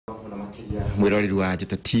mwiroreri wa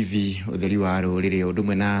Njata TV utheri wa rurire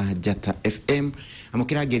undumwe na Njata FM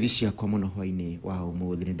amukira ngethi ciakwa muno hwaini wa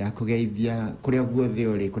umuthi ndakugeithia kuria guothe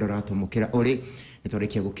uri kuria ratomukira uri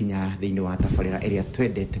nitwarekia gukinya thiini wa tabarira iria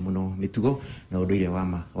twendete muno mitugo na unduire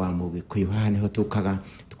wama wa Múgîkúyú haha niho tukaga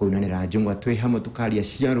tukunanira njungwa twi hamwe tukaria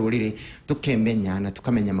cia rurire tukemenya na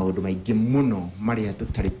tukamenya maundu maingi muno maria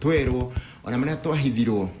tutari twerwo ona maria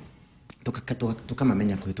twahithirwo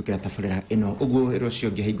tukamamenya kuhitukira tabarira ino uguo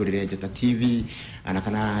rocio ngihingurire Njata TV ana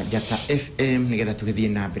kana Njata FM nigetha tugithie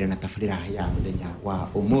na mbere na tabarira ya muthenya wa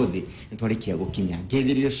umuthi nitwarikia gukinya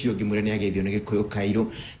ngethiri ucio ngimure ni ageithio ni Gikuyu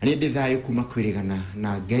Kairo na ni ndi thayo kuma kwirigana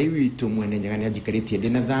na Ngai witu mwene nyaga ni anjikaritie ndi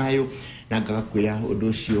na thayo na ngagakuya undu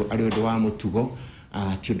ucio ari undu wa mutugo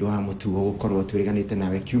ti undu wa mutugo gukorwo twiriganite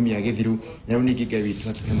nawe kiumia githiru na riu ningi Ngai witu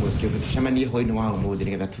atuhe mweke tucemanie hwaini wa umuthi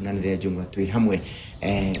nigetha tunanire njungwa twi hamwe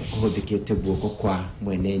kuhuthikite guoko kwa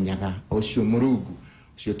mwene nyaga ucio Murungu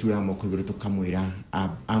ucio tuya moko iguru tukamwira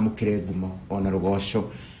amukire ngumo ona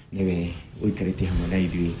rugoco niwe uikarite hamwe na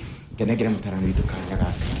ithui kenegera mutarani witu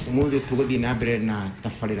kanyaga umuthi tuguthie na mbere na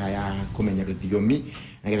tabarira ya kumenya ruthiomi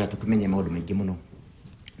nigetha tukimenye maundu maingi muno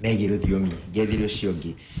megie ruthiomi ngethire ucio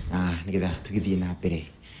ngi nigetha tugithie na mbere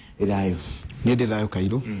ithayo ni ndi thayo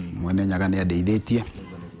Kairo mwene nyaga ni andeithitie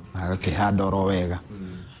agakihanda oro wega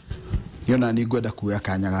yona ni ngwenda kuya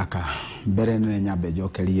kanya gaka mbere nene nyambe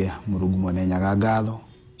njokerie Murungu mwene nyaga ngatho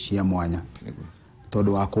cia mwanya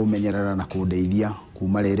tondu wa kumenyerera na kundeithia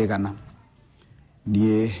kuma ririgana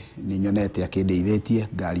nie ni nyonete akindeithĩtie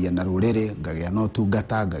ngaria na rurire ngagia no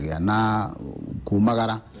tungata ngagia na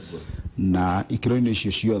kumagara na ikiro-ini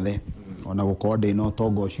icio ciothe ona gukorwo ndi no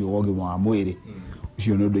tongo ucio wogima wa mwiri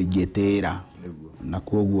ucio ni undu ingitira na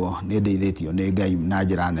koguo ni ndeithĩtio ni Ngai na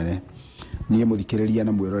njira nene nie muthikiriria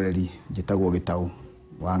na mwiroreri njitagwo Gitau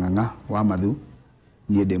wa Ng'ang'a wa Mathu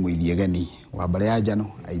nie ndi muithiegeni wa mbare ya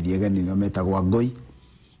Njano aithiegeni no metagwo Ngoi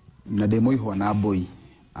na ndi muihwa na Mbui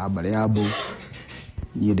a mbare ya Mbui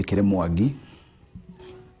nie ndikire Mwangi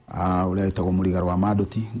uria witagwo Mũrigaro wa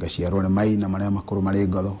Manduti ngaciarwo ni maina maria makuru mari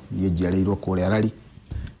ngotho nie njiarĩirwo kuria Rari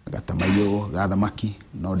gatamaiyũ ga thamaki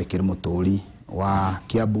no ndikire Muturi wa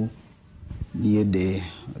Kiambu nie ndi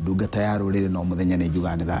ndungata ya rurire no muthenya ni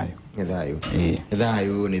njuga ni thayo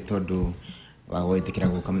thayo ni tondu wa gwitikira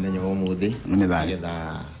guka muthenya wa umuthi ni thayo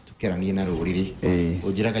tukeranie na rurire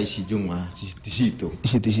unjiraga ici njungwa cito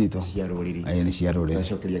cia rurire ni cia rurire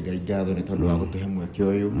ndacokeria Ngai ngatho ni tondu wa gutuhe mweke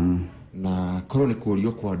uyu na korwo ni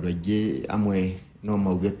kurio kwa andu aingi amwe no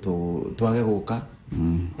mauge twage guka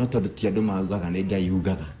no tondu ti andu maugaga ni Ngai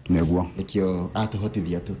ugaga neguo nikio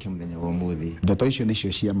atuhotithia tuke muthenya wa umuthi ndeto icio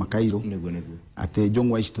nicio cia Makairo neguo ati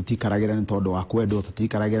njungwa ici tutikaragira ni tondu wa kwendwo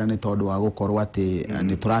tutikaragira ni tondu wa gukorwo ati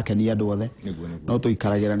ni turakenia andu othe no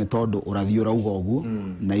tuikaragira ni tondu urathi urauga uguo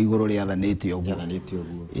na iguru riathanite uguo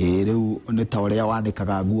riu ni ta uria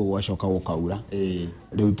wandikaga nguo gwacoka gukaura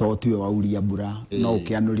riu to tiwe wauria mbura no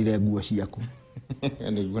ukianurire nguo ciaku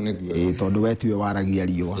tondu we tiwe waragia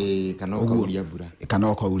riua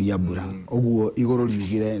kana ukauria mbura uguo iguru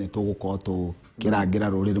riugire ni tugukorwo tukirangira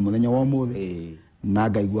rurire muthenya wa umuthi na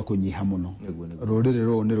ngaigua kunyiha muno rurire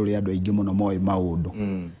ru ni ruri andu aingi muno moi maundu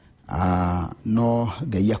no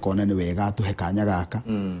Ngai akona ni wega atuhe kanya gaka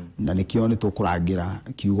na nikio ni tukurangira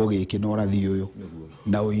kiugo giki no rathi uyu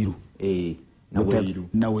na uiru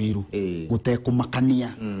na uiru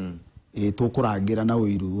gutekumakania tukurangira na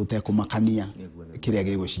uiru gutekumakania kiria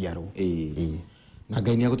giguciarwo na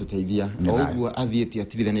Ngai ni agututeithia oguo athiete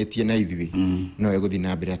atirithanitie na ithui no eguthi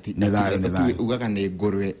na mbere ati ugaga ni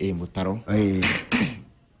ngurwe mutaro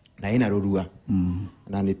na ina rurua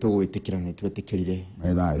na ni tugwitikira na twetikirire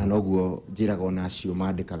na noguo njiraga ona acio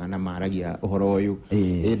mandikaga na maragia uhoro uyu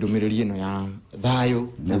ndumiriri ino ya thayo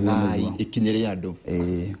na thai ikinyire andu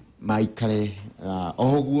maikare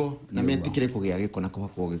oguo na metikire kugia giko na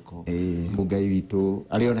kuhakwo giko Ngai witu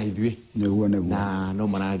ari ona ithui neguo na no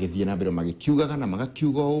maragithie na mbere magikiugaga na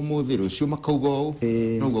magakiuga umuthi rucio makauga u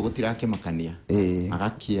noguo gutirake makania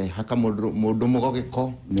agakie haka mundu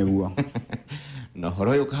mugogiko neguo na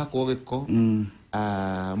horo yo kahakwo giko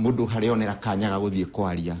mundu harionera kanyaga guthie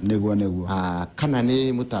kwaria neguo kana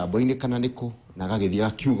ni mutambo-ini kana niku na gagithia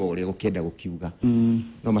akiuga uria gukienda gukiuga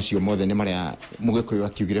no macio mothe ni maria Múgîkúyú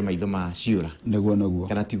akiugire maitho ma ciura neguo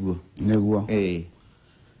kana tiguo neguo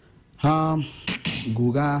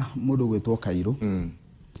nguga mundu gwitwo Kairo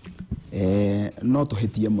no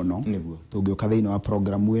tuhitie muno tungiuka thiini wa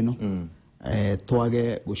programu ino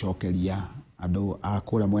twage gucokeria andu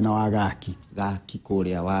akuria mwena wa gaki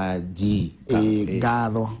kuria wa G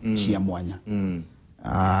ngatho cia mwanya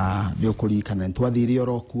ni ukurikana twathire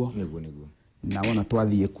orokuo neguo na wona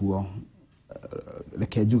twathie kuo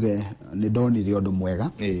reke njuge ni ndonire undu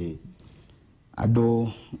mwega andå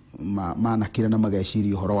manakire na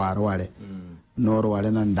mageciria horo wa Rware no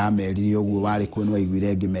Rware na ndamerire uguo warä kuo nä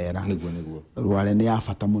waiguire ngimera Rware nä ya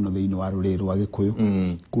bata muno thĩinĩ wa rũrĩrĩ rwa Gĩkũyũ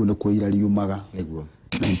kũu nĩ kuo ira riumaga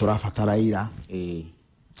na nĩ tũrabatara ira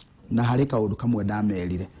na harĩ kaũndũ kamwe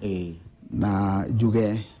ndamerire na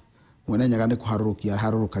njuge mwene Nyaga nĩ kũharũrũkia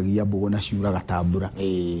harũrũkagia mbũgũ na ciuraga ta mbura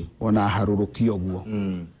ona harũrũkia ũguo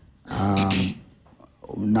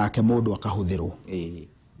nake mũndũ akahũthĩrwo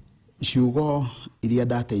ciugo iria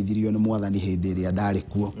ndateithirio nĩ Mwathani hĩndĩ ĩrĩa ndarĩ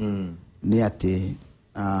kuo nĩ atĩ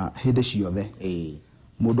hĩndĩ ciothe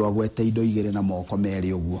mũndũ agwete indo igĩrĩ na moko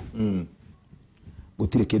merĩ ũguo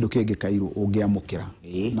gũtirĩ kĩndũ kĩngĩ Kairũ ũngĩamũkĩra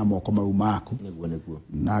na moko mau maku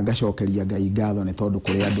na ngacokeria Ngai ngatho nĩ tondũ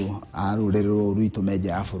kũrĩ andũ a rũrĩrĩ rũrũ rwitũ me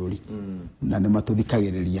nja ya bũrũri na nĩ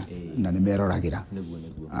matũthikagĩrĩria na nĩ meroragĩra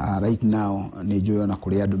right now nĩ njũĩ ona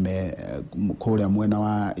kũrĩ andũ me kũrĩa mwena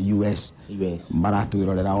wa US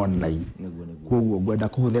maratwĩrorera online koguo ngwenda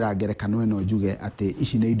kũhũthĩra ngerekano ĩno njuge atĩ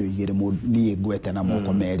ici nĩ indo igĩrĩ niĩ ngwete na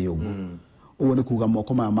moko merĩ ũguo ũguo nĩ kuga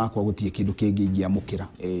moko maya makwa gũtirĩ kĩndũ kĩngĩ ingĩamũkĩra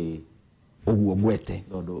uguo ngwete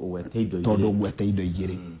tondu ngwete indo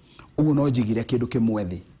igiri uguo no njigire kindu kimwe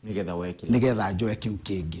thi nigetha njoe kiu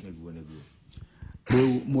kingi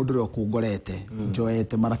riu mundu ro kungorete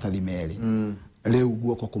njoete maratathi meri riu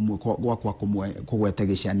guoko kumwe gwakwa kumwe kugwete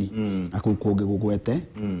gicani akuu kungi gugwete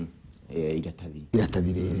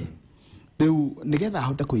iratathi riri riu nigetha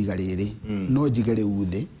hote kuiga riri no njige riu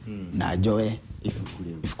thi na njoe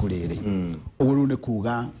ibuku riri uguo ni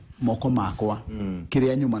kuga moko makwa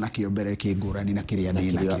kiria nyuma na kio mbere kingurani na kiria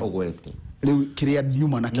ndina kio riu kiria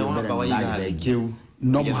nyuma na kio mbere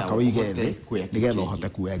no muhaka wigethe nigetha uhote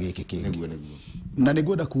kuoya giki kingi na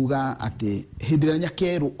nigwenda kuga ati hindi ria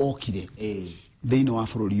Nyakeru okire thiini wa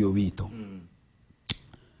bururi uyu witu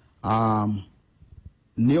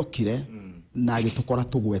ni okire na agitukora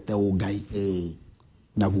tugwete ungai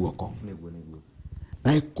na guoko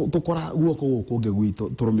na tukora guoko guku ngi gwitu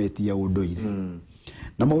turumetie unduire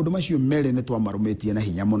na maundu macio mere ne twamarumetie na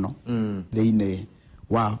hinya muno thiini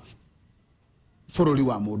wa bururi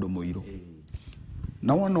wa mundu muiru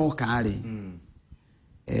na wona okari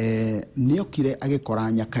ni okire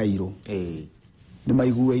agikora Nyakairũ ni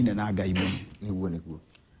maiguaine na Ngai muno niguo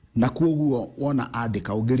na kuoguo wona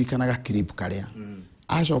andika ungirikanaga clip karia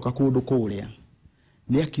acoka kundu kuria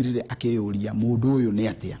ni akirire akiyuria mundu uyu ni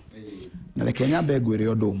atia na reke nyambe ngwire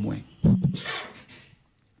undu umwe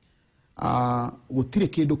gutire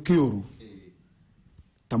kindu kiuru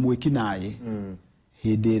ta mwiki naye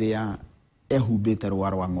hindi ria ehumbite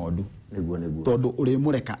rwa ng'ondu tondu uri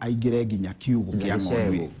mureka aingire nginya kiugo kia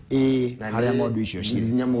ng'ondu haria ng'ondu icio ciri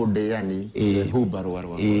nyamunde yani ehumba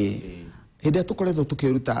rwa hindi tukoretwo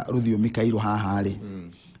tukiruta ruthiomi Kairũ haha ri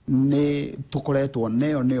ni tukoretwo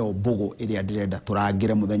neo mbugu iria ndirenda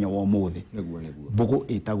turangire muthenya wa umuthi mbugu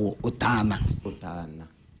itagwo utana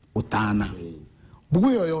mbugu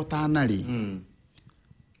yo utana ri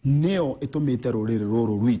neo itumite ruriri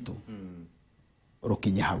ruru rwitu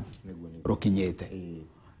rukinya hau rukinyete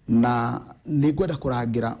na nigwenda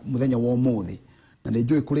kurangira muthenya wa umuthi na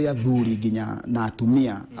nijui kuri athuri nginya na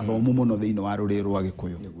atumia athomu muno thiini wa ruriri rwa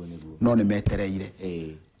Gikuyu no ni metereire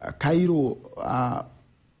Kairũ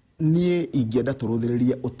nie ingienda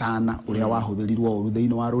turuthiririe utana uria wahuthirirwo uru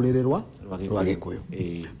thiini wa ruriri rwa Gikuyu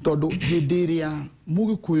tondu hindi ria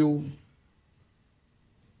Múgîkúyũ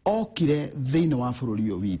okire thiini wa bururi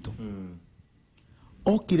uyu witu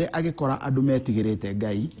okire agikora andu metigirite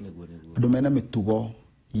Ngai andu mena mitugo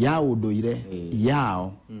ya unduire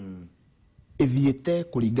yao ithiete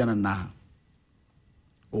kuringana na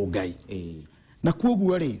ungai na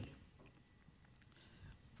kuoguo ri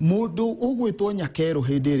mundu ugwitwo Nyakeru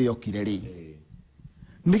hindi ri okire ri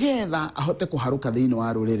nigetha ahote kuharuka thiini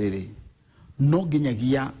wa ruriri ri no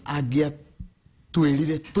nginyagia angia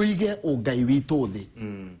twirire tuige ungai witu thi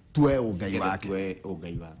tue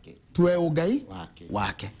ungai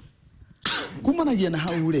wake kumanagia na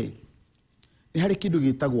hau ri ni hari kindu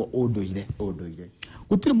gitagwo unduire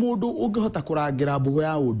gutire mundu ungihota kurangira mbugo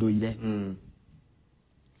ya unduire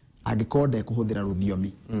agikonde kuhuthira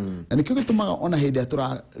ruthiomi na nikio gitumaga ona hindi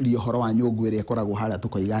turario horo wa nyungu iria ikoragwo haria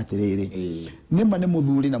tukoiga atiriri nima ni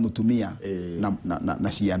muthuri na mutumia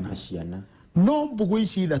na ciana no mbugu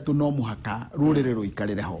ici ithatu no muhaka ruriri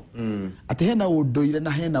ruikarire ho ati hena unduire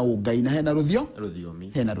na hena ungai na hena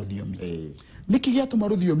ruthiomi niki giatuma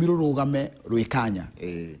ruthiomi rurugame rwikanya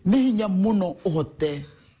ni hinya muno uhote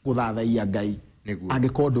guthathaia Ngai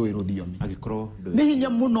agikorwo rũthiomi ni hinya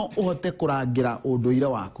muno uhote kurangira unduire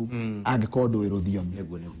waku agikorwo rũthiomi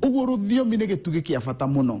uguo rũthiomi ni gitugi kia bata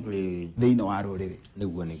muno thiini wa ruriri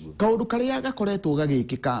kaundu karia gakoretwo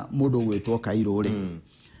gagikika mundu gwitwo Kairũ ri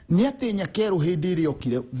nĩ atĩ Nyakeru hĩndĩ ĩrĩa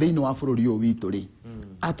okire thĩinĩ wa bũrũri ũyũ witũ rĩ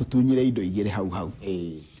atutunyire indo igĩrĩ hau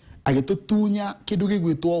agĩtutunya kĩndũ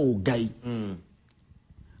gĩgwĩtwo ũngai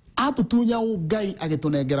atutunya ũngai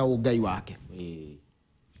agĩtũnengera ũngai wake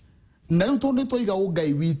na rĩu tondũ nĩ twaiga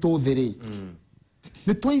ũngai witũ thĩ rĩ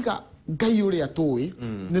nĩ twaiga Ngai ũrĩa tũĩ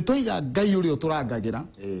nĩ twaiga Ngai ũrĩa tũrangagĩra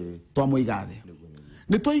twamũiga thĩ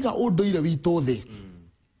nĩ twaiga ũndũire witũ thĩ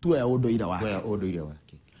tuoya ũndũire wake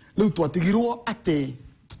rĩu twatigirwo atĩ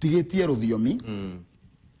tutigĩtie rũthiomi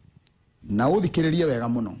na ũthikĩrĩrie wega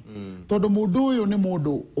mũno tondũ mũndũ ũyũ nĩ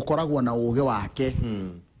mũndũ ũkoragwo na ũũgĩ wake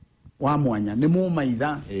wa mwanya nĩ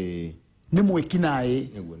mũmaitha nĩ mwĩkinaĩ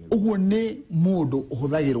ũguo nĩ mũndũ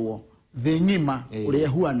ũhũthagĩrwo thĩ ng'ima ũrĩa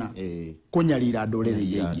huana kũnyarira ndũrĩrĩ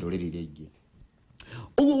iria ingĩ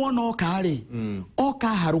ũguo wona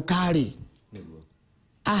oka harũkarĩ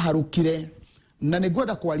aharũkire na nĩ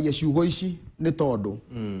ngwenda kwaria ciugo ici nĩ tondũ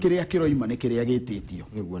kĩrĩa kĩroima nĩ kĩrĩa gĩtĩtio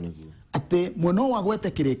atĩ mwena wa gwete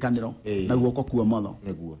kĩrĩkanĩro na guoko kwa motho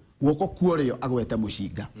guoko kwa ũrĩo agwete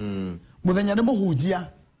mũcinga mũthenya nĩ mũhunjia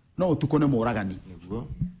no ũtukũ nĩ mũragani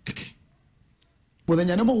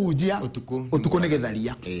mũthenya nĩ mũhunjia ũtukũ nĩ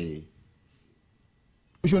gĩtharia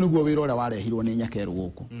ucio nĩguo wĩra ũrĩa warehirwo nĩ Nyakeru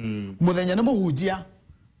gũkũ mũthenya nĩ mũhunjia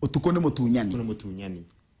ũtukũ nĩ mũtunyani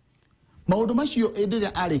maũndũ macio hĩndĩ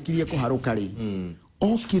ĩrĩa arĩkirie kũharũka rĩ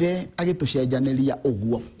okire agĩtũcenjanĩria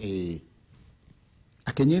ũguo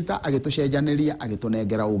akĩnyita agĩtũcenjanĩria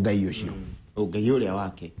agĩtũnengera ũngai ũcio ũngai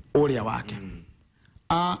ũrĩa wake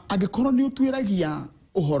angĩkorwo nĩ ũtuĩragia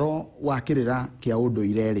ũhoro wa kĩrĩra kĩa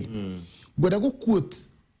ũndũire rĩ ngwenda gũquote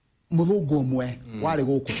mũthũngũ ũmwe warĩ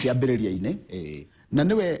gũkũ kĩambĩrĩria-inĩ na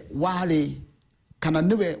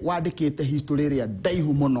niwe wandĩkĩte history ĩrĩa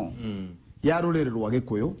ndaihu mũno ya rũrĩrĩ rwa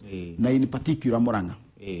Gĩkũyũ na in particular Murang'a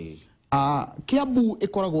Kiambu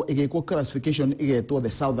ĩkoragwo ĩgĩkwo classification ĩgetwo the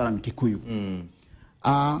Southern Kikuyu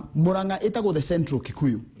Murang'a ĩtagwo the Central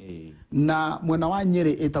Kikuyu na mwena wa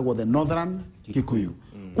Nyeri ĩtagwo the Northern Kikuyu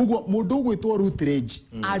Kuguo mũndũ ũgwĩtwo Gútirî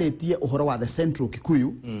arĩtie ũhoro wa the Central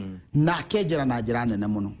Kikuyu na akenjera na njĩra nene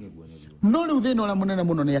mũno no rĩu thĩna ũrĩa mũnene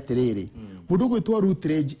mũno nĩ atĩrĩrĩ mũndũ ũgwĩtwo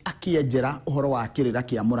Gútirî akĩenjera ũhoro wa kĩrĩra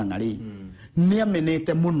kĩa Murang'a rĩ nĩ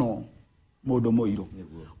amenete mũno mũndũ mũirũ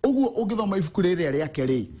ũguo ũngĩthoma ibuku rĩrĩa rĩake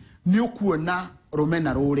rĩ nĩ ũkuona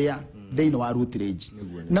rũmena rũrĩa thĩinĩ wa Gútirî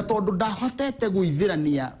na tondũ ndahotete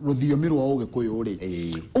gũithĩrania rũthiomi rwa Ũgĩkũyũ rĩ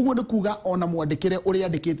ũguo nĩ kuga ona mwandĩkĩre ũrĩa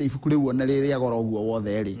andĩkĩte ibuku rĩu ona rĩrĩa goro ũguo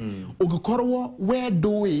wothe rĩ ũngĩkorwo we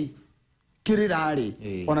ndũĩ kĩrĩra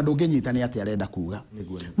rĩ ona ndũngĩnyita nĩ atĩ arenda kuga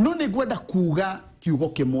no nĩ ngwenda kuga kiugo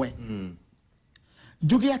kĩmwe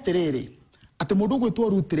njuge atĩrĩrĩ atĩ mũndũ ũgwĩtwo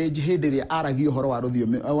Gútirî hĩndĩ ĩrĩa aragia ũhoro wa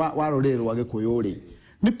rũthiomi wa rũrĩrĩ rwa Gĩkũyũ rĩ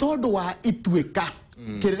nĩ tondũ wa ituĩka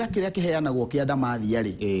kĩrĩra kĩrĩa kĩheanagwo kĩa ndamathia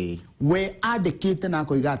rĩ we andĩkĩte na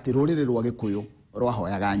akoiga atĩ rũrĩrĩ rwa Gĩkũyũ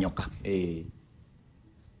rwahoyaga nyoka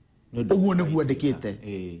ũguo nĩguo andĩkĩte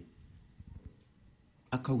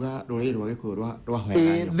akauga rũrĩrĩ rwa Gĩkũyũ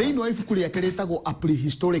rwahoyaga nyoka thĩinĩ wa ibuku rĩake rĩtagwo a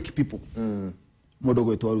prehistoric people mũndũ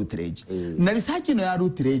ũgwĩtwo Gútirî na research ĩno ya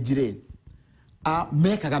Gútirî rĩ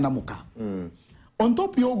mekaga na mũka on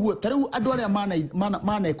top ya ũguo tarĩu andũ arĩa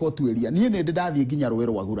maneka ũtuĩria niĩ nĩ ndathiĩ nginya rũĩ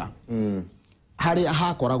rwa Gura harĩa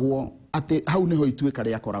hakoragwo atĩ hau niho ituĩka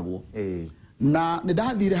rĩakoragwo na nĩ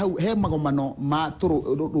ndathire hau he magomano ma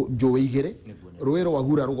njũĩ igĩrĩ rũĩ rwa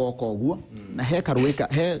Gura rũgoka ũguo na he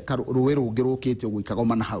rũĩ rũngĩ rũkĩte ũguo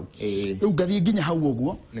ikagomana hau rĩu ngathiĩ nginya hau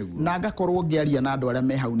ũguo na ngakorwo ngĩaria na andũ arĩa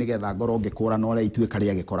me hau nĩgetha ngorwo ngĩkũrana ũrĩa ituĩka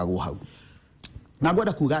rĩagĩkoragwo hau na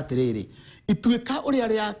ngwenda kuga atĩrĩrĩ ituĩka ũrĩa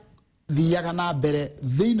rĩathiaga na mbere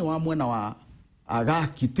thĩinĩ wa mwena wa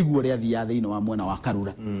Gaki tiguo rĩathiaga thĩinĩ wa mwena wa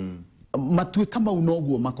Karura matuĩka mau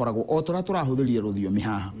noguo makoragwo o tũrĩa tũrahũthĩrĩa rũthiomi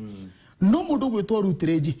haha no mũndũ ũgwĩtwo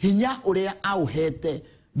Gútirî hinya ũrĩa aũhete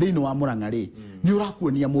thĩinĩ wa Murang'a rĩ nĩ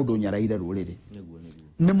ũrakuonia mũndũ nyaraire rũrĩrĩ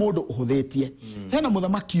nĩ mũndũ ũhũthĩtie hena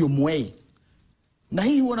mũthamaki ũmwe na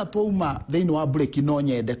hihi wona twauma thĩinĩ wa break no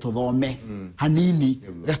nyende tũthome hanini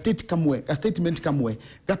statement kamwe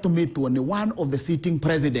gatũmĩtwo nĩ one of the sitting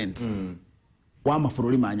presidents wa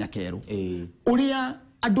mabũrũri ma Nyakeru ũrĩa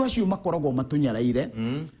andũ acio makoragwo matũnyaraire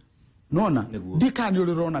nona ndikani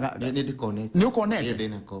ũrĩronaga nĩ ũkonete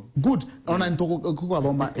good ona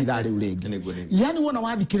nĩtũgũthoma ithaa rĩu rĩngĩ yani wona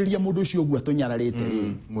wathikĩrĩria mũndũ ũcio ũguo atũnyararĩte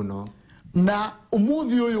rĩ mũno na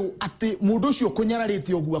umuthi ũyũ atĩ mũndũ ũcio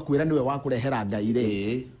kũnyararĩte ũguo akwĩra nĩwe wa kũrehera Ngai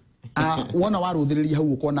rĩ wona warũthĩrĩria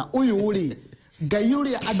hau ũkona ũyũ rĩ Ngai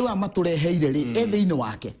ũrĩa andũ aya matũreheire rĩ thĩinĩ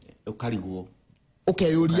wake ũkarigwo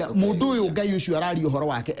ukeyuria mundu uyu Ngai ucio araria uhoro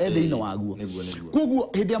wake thĩinĩ waguo koguo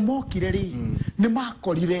hĩndĩ amokire rĩ nĩ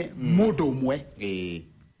makorire mundu umwe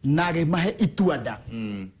na agĩmahe ituanda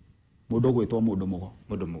mundu gwĩtwo mundu mugo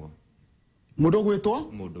mundu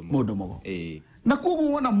gwitwo mundu mugo na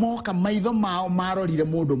koguo wona moka maitho mao marorire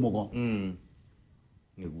mundu mugo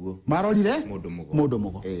niguo marorire mundu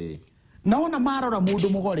mugo na wona marora mundu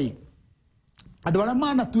mugo ri andu aria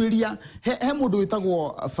manatwiria he mundu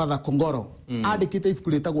witagwo Father Kongoro andikite ibuku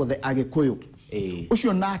ritagwo The Agikuyu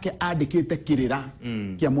ucio nake andikite kirira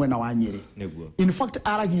kia mwena wa Nyeri in fact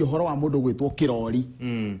aragia uhoro wa mundu gwitwo Kirori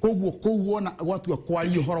koguo wona gwatua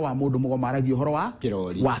kwari uhoro wa mundu mugo maragia uhoro wa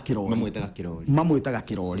Kirori mamwitaga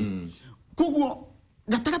Kirori koguo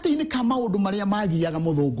gatagati-ini ka maundu maria magiaga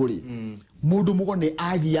muthunguri mundu mugo ni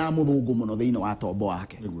agia muthungu muno thiini wa tombo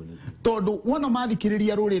wake tondu wona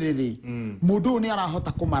mathikiriria ruriri mundu ni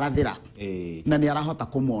arahota kumarathira na ni arahota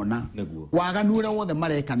kumona waganu uria wothe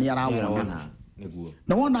mareka ni arawona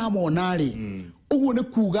na wona amona ri uguo ni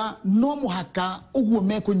kuga no muhaka uguo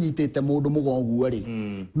mekunyitite mundu mugo uguo ri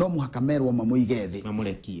no muhaka merwo mamuigethi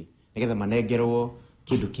mamurekie nigetha manengerwo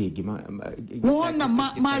kindu kingi wona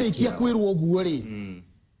marikia kwirwo uguo ri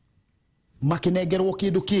makinengerwo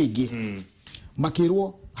kindu kingi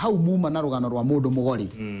makirwo hau muma na rugano rwa mundu mugori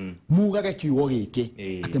mugage kiugo giki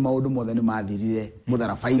ati maundu mothe ni mathirire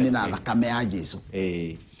mutharabaini na thakame ya Jesu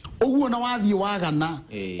uguo na wathie wagana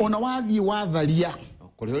ona wathie watharia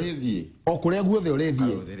kuria urithie o kuria guothe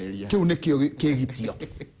urithie kiu ni kigitio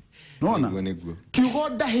nona kiugo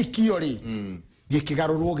ndahikio ri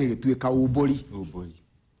gikigarurwo gigituika umburi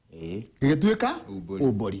gigituika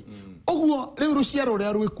umburi uguo riu ruciaro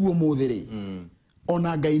ria rwikuo muthiri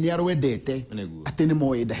ona Ngai ni arwendete ati ni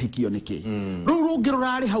moe ndahikio niki riu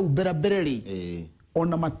rungirora ri hau mbere ri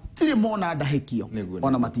ona matire mona ndahikio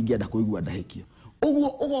ona matingienda kuigua ndahikio uguo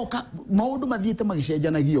ugoka maundu mathiete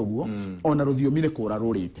magicenjanagia uguo ona ruthiomi ni kura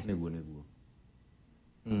rurite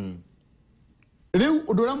riu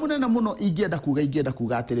undu uria munene muno ingienda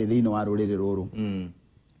kuga atiri thiini wa ruriri ruru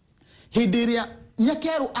hindi iria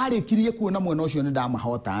Nyakeru arikirie kuona mwena ucio ni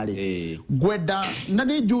ndamahota ri gwenda na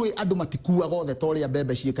ni njui andu matikuaga othe toria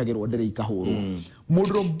mbembe ciikagirwo ndire ikahurwo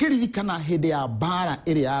mundu ngiririkana hindi ya bara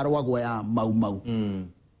iri yarwagwo ya mau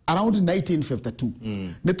around 1952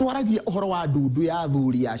 ni twaragia uhoro wa ndundu ya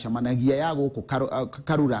thuri ya camanagia ya guku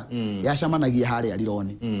karura ya camanagia haria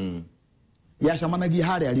Lironi yacamanagia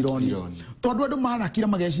haria Lironi tondu andu manakira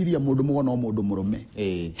mageciria mundu mugo no mundu murume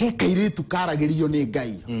he kairitu karagirio ni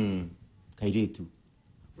Ngai kairitu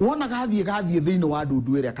wona gathie thiini wa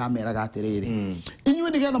ndundu iria kameraga atiriri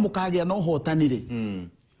inyuĩ nigetha mukagia no hotanire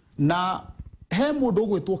na he mundu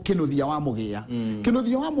gwitwo Kinuthia wa Mugia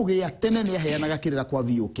Kinuthia wa Mugia tene ni aheanaga kirira kwa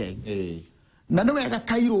VOK na ni wega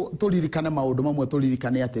Kairo turirikane maundu mamwe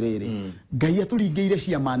turirikane atiriri Ngai aturingiire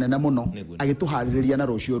ciama nene muno agituhaririria na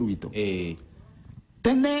rucio rwitu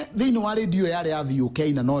tene thiini wa radio yari ya VOK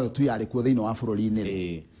na noyo tu yari kuo thiini wa bururi-ini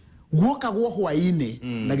ri guoka gwo hwaini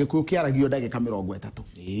na gikuyu kiaragio ndagika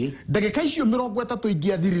 30 ndagika icio 30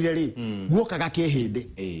 ingiathirire ri guoka gakehindi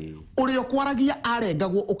urio kwaragia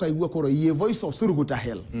arengagwo ukaigua koro ye voice of Suruguta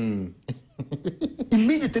hell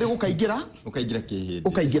immediately ukaingira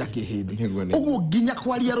kihindi uguo nginya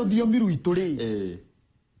kwaria ruthiomi rwitu ri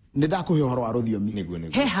ni ndakuhe uhoro wa ruthiomi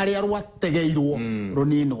he haria rwategeirwo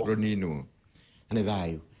runinwo ni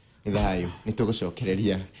thayo ni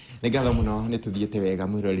tugucokereria ni ngatho muno ni tuthiete wega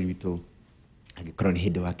mwirori witu agikorwo ni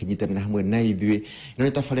hindi wa kinyitanira hamwe na ithui no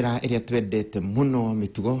ni tabarira iria twendete muno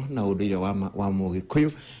mitugo na unduire wa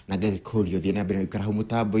Múgîkúyú na ngagikurio thie na mbere gukara hu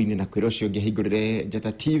mutambo-ini na kwira ucio ngihingurire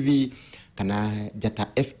Njata TV kana Njata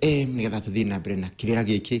FM nigetha tuthie na mbere na kirira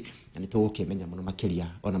giki na ni tugukimenya muno makiria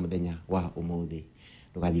ona muthenya wa umuthi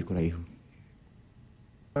ndugathie kuraihu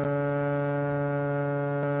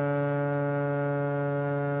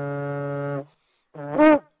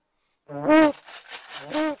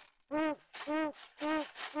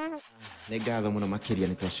ngatho muno makiria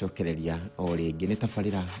ni twacokereria o ringi ni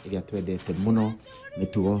tabarira iria twendete muno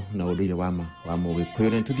mitugo na unduire wa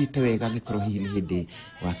Múgîkúyú ni tuthiite wega ngikorwo hihi ni hindi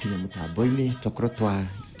wa kinya mutambo-ini twakorwo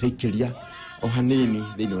twaikiria o hanini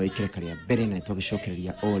thiini wa ikireka ria mbere na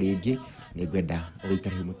twagicokereria o ringi ni ngwenda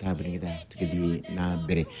uikare hu mutambo nigetha tugithie na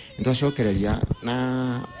mbere ni twacokereria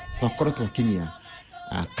na twakorwo twakinyia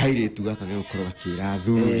kairitu gaka gukorwo gakira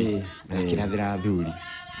thuri na kirathira thuri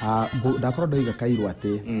ndakorwo ndoiga Kairo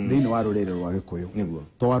ati thiini wa ruriri rwa Gikuyu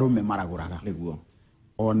to arume maraguraga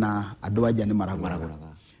ona andu anja ni maraguraga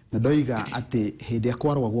na ndoiga ati hindi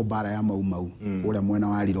akwarwagwo bara ya mau uria mwena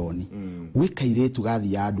wa Lironi gwi kairitu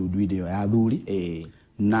gathi ya ndundu iyo ya thuri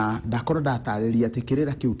na ndakorwo ndatariria ati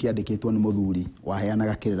kirira kiu kiandikitwo ni muthuri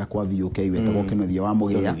waheanaga kirira kwa VOK wetagwo Kinuthia wa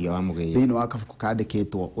Mugia thiini wa kabuku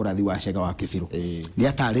kandikitwo urathi wa Cega wa Kibiru ni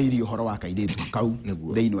atariirie uhoro wa kairitu kau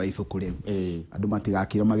thiini wa ibuku riu andu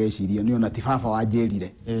matigakira mageciria ni ona ti baba wa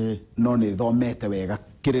njirire no ni thomete wega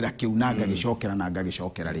kirira kiu na ngagicokera na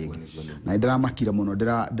ngagicokera ringi na ndiramakire muno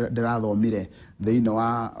ndirathomire thiini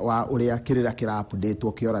wa uria kirira kira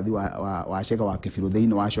update kiorathi wa cega wa kibiru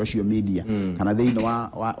thiini wa social media kana thiini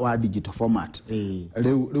wa digital format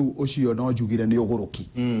riu ucio no njugire ni uguruki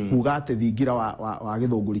kuga ati thingira wa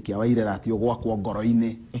githunguri kia wairera ati gwakwo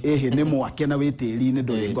ngoro-ini ehe ni mwake na witiri-ini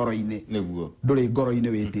nduri ngoro-ini niguo nduri ngoro-ini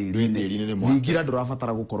witiri-ini thingira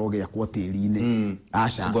ndurabatara gukorwo giakwo tiri-ini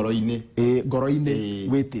aca ngoro-ini ngoro-ini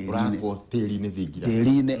witiri-ini urakwo tiri-ini thingira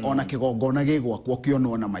tiri-ini ona kigongona gigwakwo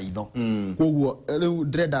kionwo na maitho koguo riu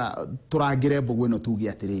ndrenda turangire mbugu ino tuge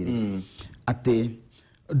atiriri ati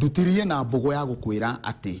ndutirie na mbugu ya gukwira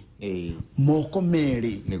ati moko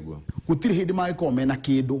meri niguo gutiri hindi magiko mena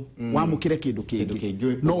kindu wamukire kindu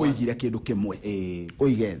kingi no uigire kindu kimwe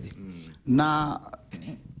uigethi na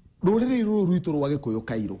ruriri ruru rwitu rwa Gikuyu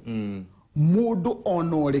Kairu mundu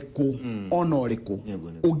onoriku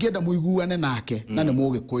ungienda muiguane nake na ni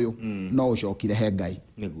Mugikuyu no ucokire he Ngai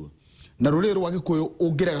niguo na ruriri rwa Gikuyu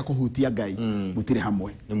ungirega kuhutia Ngai gutiri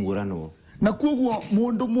hamwe ni murano na kuguo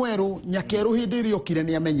mundu mweru nyakeru hindi iri okire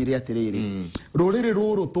ni amenyire atiriri ruriri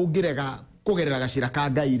ruru tungirega kugerera gacira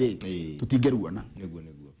ka Ngai ri tutingeruona niguo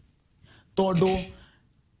tondu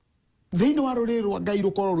thiini wa ruriri rwa Ngai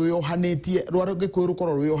rukorwo rwiohanitie rwa Gikuyu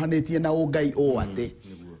rukorwo rwiohanitie na Ngai o ati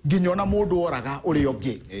nginya ona mundu oraga uri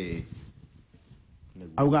ongi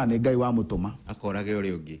auga ni Ngai wa mutuma akorage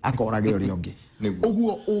uri ongi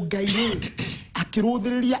uguo Ngai ri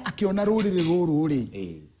akiruthiriria akiona ruriri ruru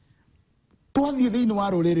ri twathie thiini wa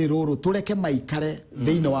ruriri ruru tureke maikare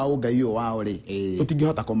thiini wa Ngai uyu wao ri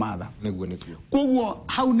tutingihota kumatha niguo koguo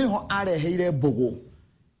hau niho areheire mbugu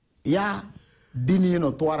ya dini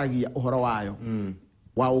ino twaragia uhoro wayo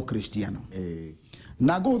wa Múkristiano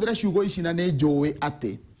na nguthira ciugo ici na ni njui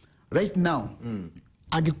ati right now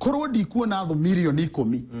agikorwo ndikuona tho milioni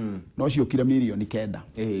 10 no ciokire milioni 9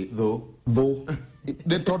 tho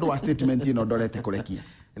de tondu wa statement ino ndorete kurekia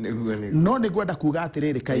no ni gwenda kuga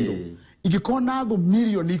atiriri Kairu igikona tho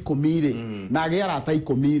milioni 10 ri na agiara ta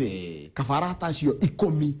 10 ri kabara ta cio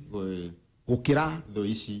 10 gukira tho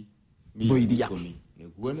ici tho iria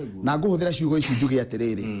na nguthira ciugo ici njuge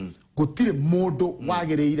atiriri gutire mundu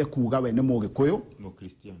wagiriire kuga we ni Mugikuyu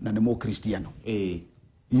na ni Múkristiano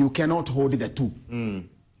you cannot hold the two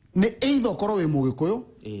ni either korwo we Mugikuyu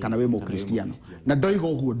kana we Múkristiano na ndoiga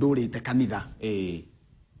uguo ndurite kanitha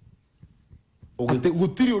ati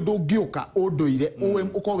gutiri undu ngiuka unduire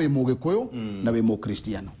uko we Mugikuyu na we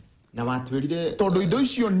Múkristiano na watwirire tondu indo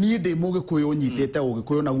icio nie ndi Mugikuyu nyitite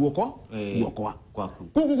Ugikuyu na guoko gwaku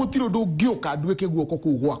kugu gutiri undu ngiuka nduike guoko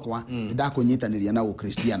ku gwakwa ndakunyitaniria na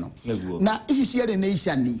Múkristiano na ici ciari ni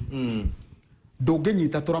icani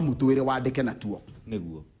ndunginyita turamutwire wandike natuo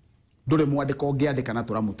niguo ndure mwandika ungiandika na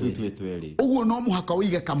turamutwire uguo no muhaka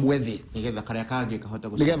uige kamwe thi nigetha karia kangi kahota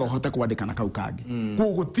nigetha uhote kwandika na kau kangi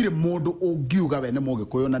kugu gutire mundu ungiuga we ni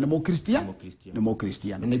Mugikuyu na ni Múkristiano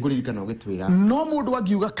ni nguririkana ugitwira no mundu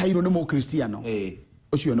angiuga Kairu ni Múkristiano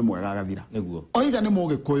ucio ni mwega agathira niguo oiga ni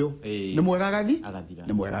Mugikuyu ni mwega agathira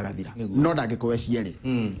ni mwega agathira no ndangikuwe cieri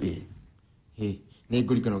ni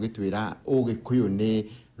nguririkana ugitwira Ugikuyu ni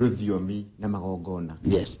ruthiomi na magongona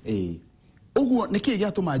yes uguo niki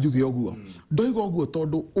giatuma njuge uguo ndoiga uguo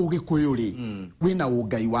tondu Ugikuyu ri wina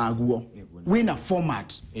Ngai waguo wina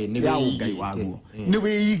format ya Ngai waguo ni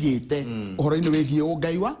wiigite uhoro-ini wigie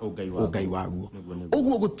Ngai waguo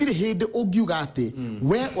uguo gutiri hindi ungiuga ati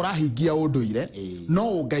we urahingia unduire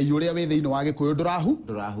no Ngai uria we thiini wa Gikuyu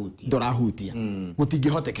ndurahutia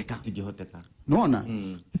gutingihotekeka nona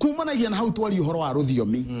kumanagia na hau twari uhoro wa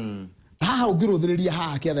ruthiomi haha ungiruthiriria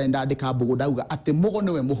haha kiara ndandika mbugu ndauga ati mugo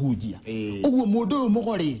niwe muhunjia uguo mundu uyu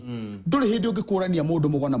mugo ri nduri hindi ungikurania mundu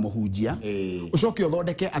mugo na muhunjia ucoke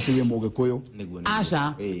uthondeke ati we Mugikuyu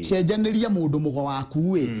aca cenjaniria mundu mugo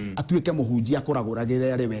waku wi atuike muhunjia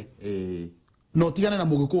kuraguragire riwe no tigana na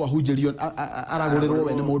Mugikuyu ahunjirio aragurirwo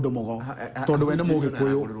we ni mundu mugo tondu we ni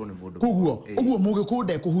Mugikuyu kuguo uguo Mugikuyu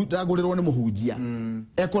ndekuhuragurirwo ni muhunjia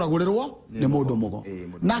ekuragurirwo ni mundu mugo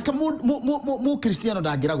nake Múkristiano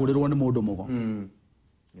ndangiragurirwo ni mundu mugo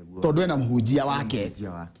tondu ena muhunjia wake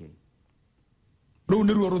riu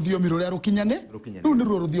niruo ruthiomi ruria rukinyane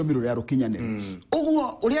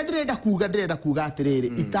uguo uria ndirenda kuga atiriri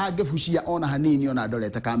itangibucia ona hanini ona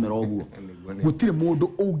ndorete kamera uguo gutire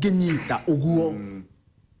mundu unginyita uguo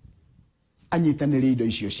anyitanire indo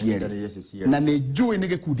icio ciere na ni njui ni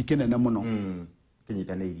gikundi kinene muno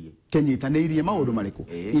kenyitaneirie maundu mariku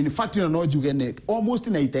in fact no njuge ne almost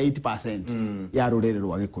 98% ya ruriri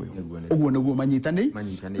rwa Gikuyu uguo niguo manyitani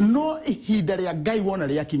no ihinda ria Ngai wona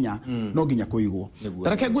ria kinya no nginya kuigwo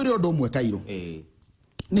tareke ngwire undu umwe Kairu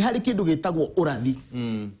ni hari kindu gitagwo urathi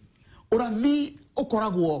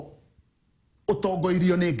ukoragwo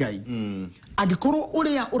utongoirio ni Ngai angikorwo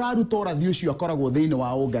uria uraruta ũrathi ucio akoragwo thiini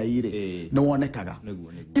wa ũngai ri ni wonekaga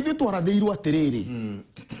ithu twarathĩirwo atiriri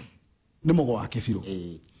ni mugo wa kĩbirũ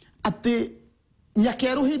ati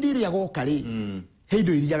nyakeru hindi iria goka ri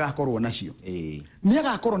heindo iria gakorwo nacio ni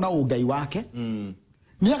agakorwo na ũngai wake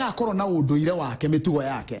ni agakorwo na ũndũire wake mitugo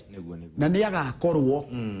yake na ni agakorwo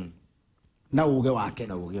na uge wake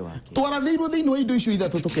twarathĩirwo thiini wa indo icio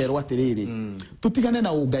ithatu tukerwo atiriri tutigane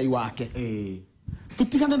na ũngai wake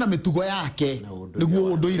tutigane na mitugo yake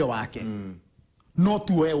niguo ũndũire wake no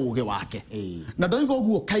tuoe uge wake na ndoiga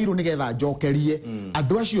ũguo Kairũ nigetha njokerie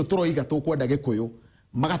andu acio turoiga tukwenda Gĩkũyũ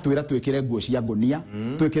magatwira twikire nguo cia ngonia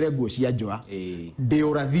twikire nguo cia njũa ndi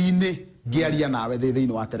ũrathi-inĩ ngiaria nawe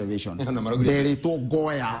thiini wa television nderitwo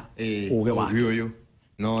ngoya uge wake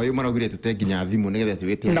no uyu maragire tute nginya thimu nigetha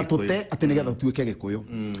twite na tute ati nigetha twike Gĩkũyũ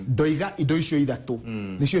ndoiga indo icio ithatu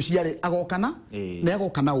nicio ciari agokana ni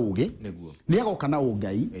agokana uge ni agokana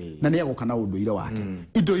ũngai na ni agokana ũndũire wake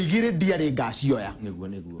indo igire ndiari ngacioya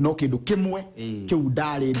no kindu kimwe kiu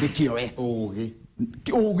ndari ndikioe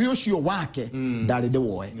uge ucio wake ndari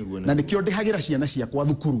ndiwoe na nikio ndihagira ciana ciakwa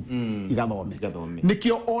thukuru igathome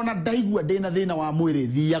nikio ona ndaigua ndina thina wa mwiri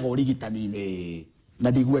thiaga urigitani-ini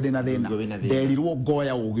na ndigua ndina thina nderirwo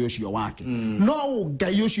ngoya uge ucio wake no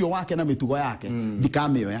ũngai ucio wake na mitugo yake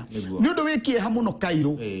ndikamioya ni undu wikie muno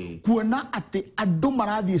Kairũ kuona ati andu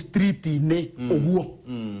marathie street-ini uguo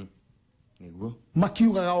niguo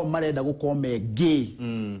makiugaga o marenda gukorwo mengi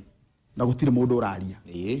na gutire mundu uraria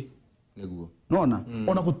niguo nona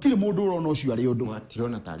ona gutire mundu urona ucio ari undu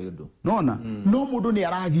atirona tari undu nona no mundu ni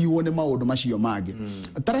aragiwo ni maundu macio mangi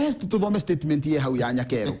tarest tuthome statement ye hau ya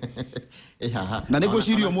Nyakeru na niguo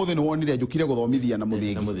cirio muthe ni wonire njukire guthomithia na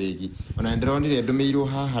muthingi ona ndironire ndumirwo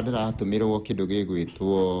haha ndiratumirwo kindu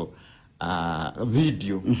gigwitwo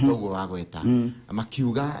video uguo wagweta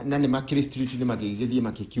makiuga na ni makiri street ni magigithie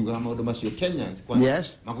makiuga maundu macio Kenyans kwa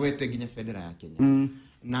magwete nginya federa ya Kenya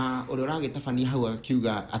na uri uragitabania hau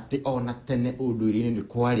akiuga ati ona tene ũndũire-inĩ ni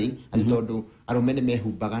kwari ati tondu arume ni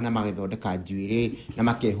mehumbaga na magithondeka njuĩrĩ na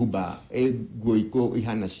makehumba nguo iko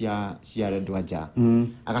ihana cia ndwanja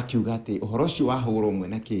agakiuga ati uhoro ucio wahũrwo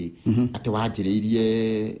mwena ki ati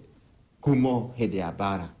wanjĩrĩirie kumo hindi ya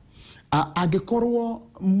bara angikorwo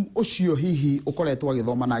ucio hihi ukoretwo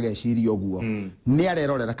agithoma na ageciria uguo ni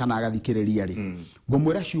arerorera kana agathikiriria ri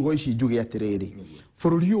ngomwira ciugo ici njuge atiriri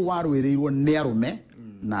bururi uyu warwĩrĩirwo ni arume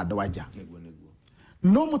na ndwanja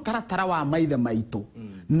no mutaratara wa maithe maitu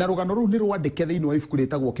na rugano ru ni rwandike thiini wa ibuku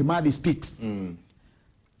ritagwo Kimathi Speaks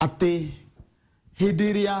ati hindi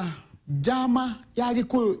iria njama ya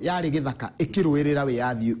Gĩkũyũ yari githaka ikirwirira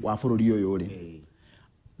wiyathi wa bururi uyu ri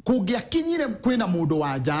kungiakinyire kwina mundu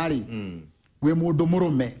wa njari we mundu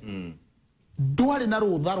murume ndwari na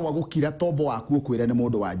rutha rwa gukira tombo waku ukwira ni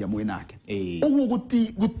mundu wa nja mwinake uguo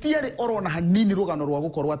gutiari orona hanini rugano rwa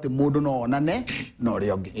gukorwo ati mundu no onane no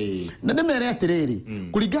ri ongi na ndimere atiriri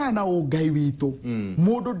kuringana na ũngai witu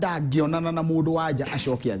mundu ndangionana na mundu wa nja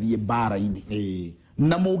acoke athie bara-ini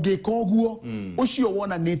na mungika uguo ucio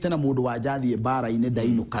wonanite na mundu wa nja athie bara-ini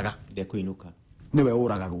ndainukaga ndekuinuka niwe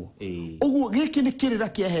uragagwo uguo giki ni kirira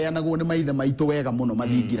kieheanagwo ni maithe maitu wega muno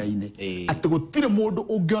mathingira-ini ati gutire mundu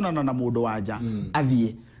ungionana na mundu wa nja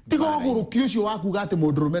athie tiga ũgũrũki ucio wakuga ati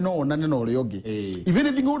mundu rume no onane no ri ongi even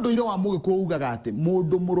if ũndũire wa Mũgĩkũyũ ugaga ati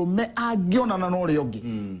mundu murume angionana no ri ongi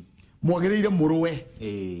mwagĩrĩire mũrũwe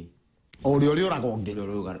uri uraga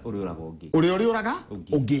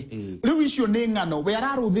ungi riu icio ni ng'ano we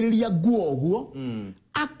araruthiriria nguo uguo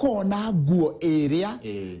akona nguo iria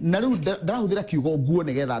na riu ndarahuthira kiugo nguo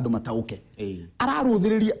nigetha andu matauke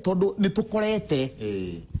araruthiriria tondu ni tukorete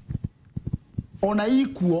ona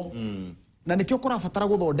ikuo na nikio kurabatara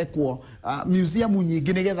guthondekwo museum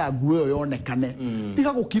nyingi nigetha nguo yo yonekane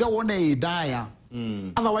tiga gukira wone ndaya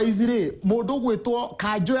otherwise ri mundu gwitwo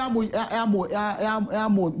kanjo ya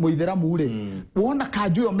muitheramu ri wona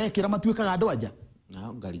kanjo yo mekira matuikaga andu anja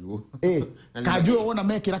na ngarigo kanjo yo wona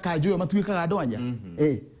mekira kanjo yo matuikaga andu anja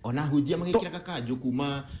ona hunjia magikira kanjo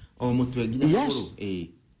kuma o mutwe nginya kuru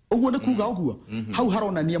uguo ni kuga uguo hau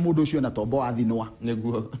haronania mundu ucio na tombo wa thinwa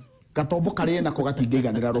niguo gatombo kari na ko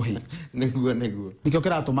gatingeiganira ruhi niguo nikio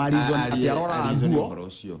kiratuma reason ati arora nguo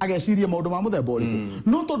ageciria maundu ma muthemba uriku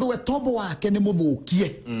no tondu we tombo wake ni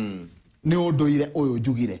muthukie ni ũndũire uyu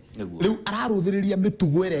njugire riu araruthiriria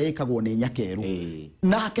mitugo ĩrĩa ĩkagwo nĩ Nyakeru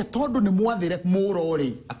nake tondu ni mwathire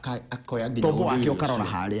murori akoya nginya tombo wake ukarora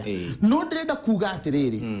haria no ndirenda kuga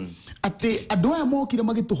atiriri ati andu aya mokire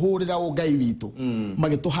magituhurira ũngai witu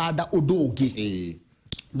magituhanda undu ungi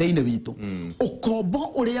thiini witu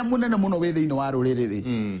ukombo uria munene muno wi thiini wa ruriri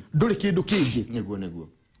nduri kindu kingi niguo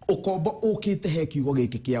ukombo ukite he kiugo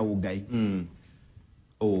giki kia ungai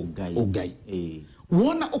ungai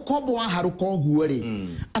wona ukombo wa haruka uguo ri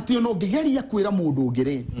ati ono ngigeria kwira mundu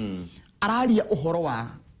ungiri araria uhoro wa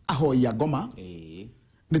ahoia ngoma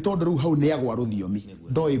ni tondu riu hau ni agwa ruthiomi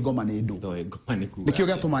ndoi ngoma ni ndu nikio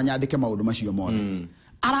gatuma nyandike maundu macio mothe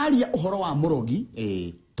araria uhoro wa murogi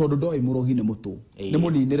tondu ndoi murogi ni mutu ni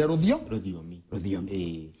muninire ruthiomi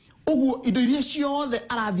uguo indo iria ciothe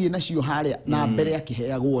arathie nacio haria na mbere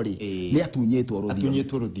akiheagwo ri ni atunyitwo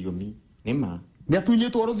ruthiomi nima ni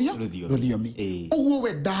atunyitwo ruthiomi uguo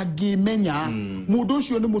we ndangimenya mundu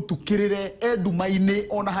ucio ni mutukirire endumaini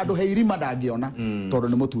ona handu heirima ndangiona tondu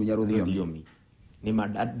ni mutunya ruthiomi nima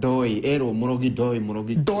ndoi erwo murogi ndoi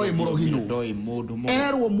murogi mundu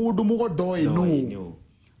erwo mundu mugo ndoi no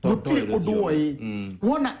gutiri undu oi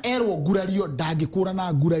wona erwo ngurario ndangikura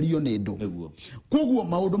na ngurario ni ndu koguo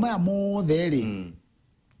maundu maya mothe ri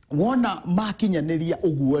wona makinyaniria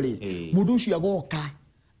uguo ri mundu ucio agoka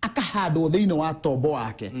akahandwo thiini wa tombo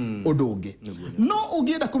wake undu ungi no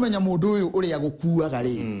ungienda kumenya mundu uyu uria gukuaga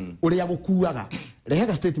ri uria gukuaga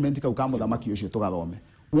rehega statement kau ka muthamaki ucio tugathome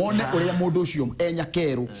wone uria mundu ucio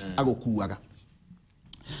enyakeru agukuaga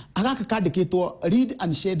agaka kandikitwo read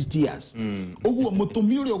and shed tears uguo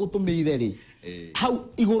mutumi uria gutumiire ri hau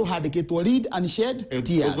iguru handikitwo read and shed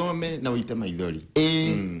tears uthome na uite maithori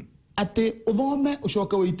ate uthome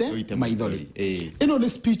ucoke uite maithori ino ni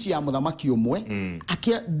speech ya muthamaki umwe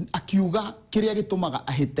akiuga kiria gitumaga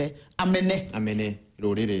ahite amene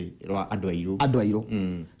ruriri rwa andu airu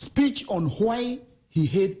speech on why he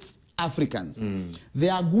hates Africans. They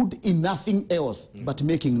are good in nothing else but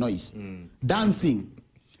making noise, dancing,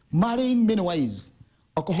 marrying many wives,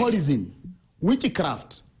 alcoholism,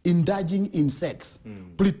 witchcraft, indulging in sex,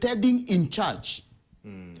 pretending in church,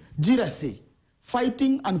 jealousy,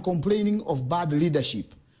 fighting and complaining of bad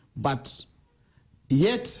leadership, but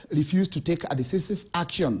yet refuse to take a decisive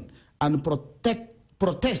action and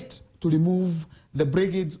protest to remove the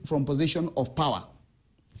brigades from possession of power.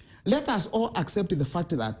 Let us all accept the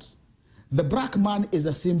fact that the black man is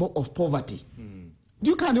a symbol of poverty.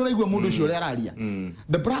 You can't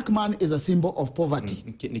the black man is a symbol of poverty,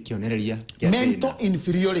 mental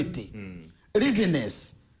inferiority,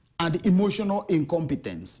 laziness, and emotional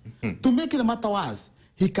incompetence. To make the matter worse,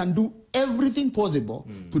 he can do everything possible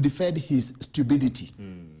to defend his stupidity.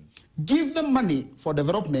 Give them money for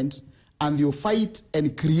development, and they'll fight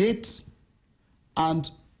and create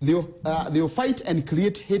they'll fight and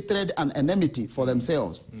create hatred and enmity for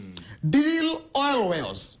themselves. Drill oil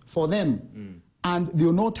wells for them, and they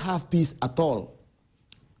will not have peace at all.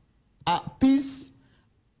 Peace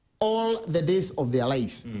all the days of their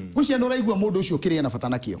life.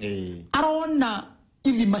 Arona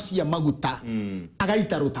ithima cia maguta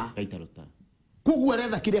agaitaruta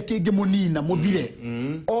kugueretha kiria kingi munina muthire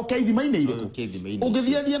oke ithima-ini iriku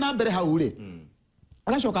ungithia na mbere hau ri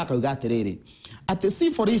agacoka akauga atiriri ati see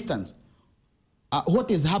for instance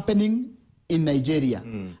what is happening in Nigeria,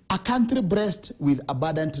 a country blessed with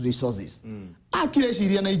abundant resources. Akire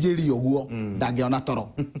ciria Nigeria uguo ndangiona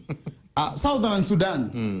toro. Southern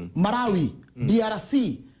Sudan, Malawi,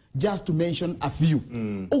 DRC, just to mention a few.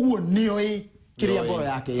 Uguo nioi kiria ngoro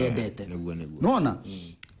yake yendete. Nona,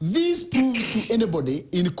 this proves to anybody,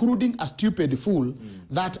 including a stupid fool,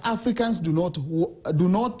 that Africans do not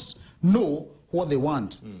know what they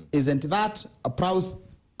want. Isn't that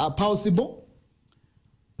possible?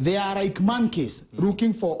 They are like monkeys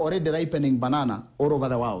looking for already ripening banana all over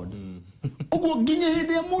the world. Ugo ginye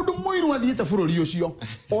hide mudu muiru athiete bururi ucio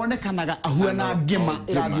onekanaga ahuana ngima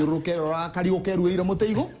irathiurukera kariukeru ira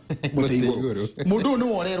muteigo mudu ni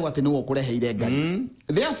worerwa ati ni wokureheire ngai.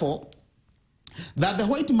 Therefore, that the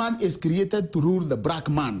white man is created to rule the black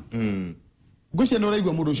man.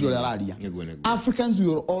 Africans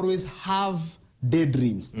will always have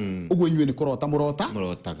daydreams.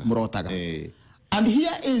 And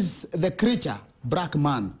here is the creature, black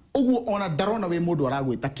man.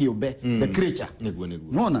 The creature.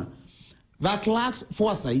 That lacks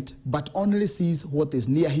foresight but only sees what is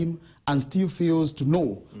near him and still fails to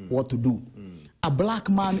know what to do. A black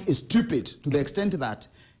man is stupid to the extent that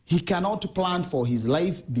he cannot plan for his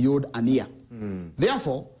life beyond a year.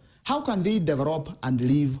 Therefore, how can they develop and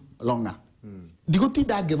live longer?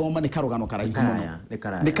 Digutida githoma ni karugano karaihu muno.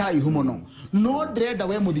 Ni karaihu muno. No ndrenda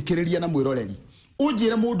we muthikiriria na mwiroreri.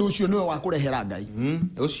 Ujire mundu ucio niwe wa kurehera ngai.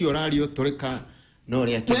 Ucio rario turika no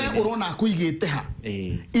ria kile. We urona akuigite ha.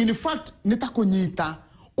 In fact, nitakunyita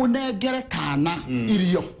unengere kana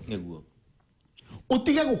irio. Neguo.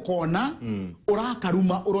 Utige gukona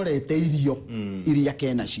urakaruma urorete irio iria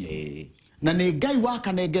kena cio. na nĩ Ngai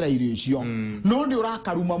wakanengera irio icio no nĩ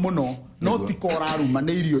ũrakaruma mũno no ti ko ũraruma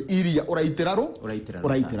nĩ irio iria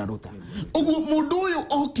ũraitĩra rũta ũguo mũndũ ũyũ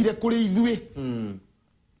okire kũrĩ ithuĩ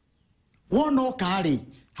wona okarĩ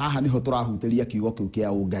haha niho tũrahutĩria kiugo kĩu kĩa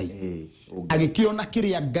ũngai agĩkĩona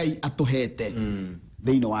kĩrĩa Ngai atũhete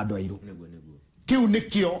thĩinĩ wa andũ airũ kĩu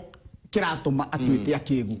nĩkĩo kĩratũma atuĩte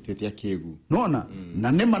akĩĩgu nona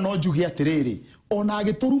na nĩma no njuge atĩrĩrĩ ona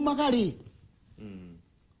agĩtũrumaga rĩ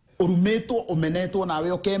ũrumĩtwo ũmenetwo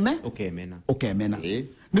nawe ũkemena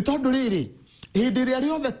nĩ tondũ rĩrĩ hĩndĩ ĩrĩa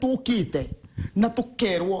rĩothe tũkĩte na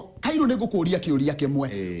tũkerwo Kairũ nĩ ngũkũria kĩũria kĩmwe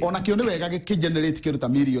ona kĩo nĩ wega gĩkĩgenerate kĩruta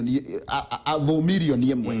mirioni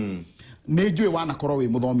ĩmwe nĩ njũĩ wanakorwo wĩ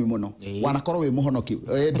mũthomi mũno wanakorwo wĩ mũhonoki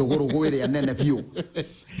ndũgũrũgũ ĩrĩa nene biũ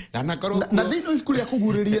na thĩinĩ wa ibuku rĩa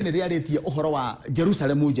kũguũrĩria nĩ rĩarĩtie ũhoro wa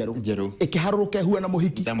Jerusalemu njerũ ĩkĩharũrũka ĩhuana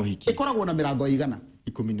mũhiki ĩkoragwo na mĩrango igana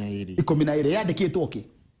 12 yandĩkĩtwo kĩ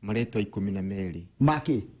marĩtwa 12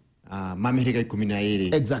 makĩ ma mĩhĩrĩga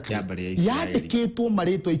 12 exactly yandĩkĩtwo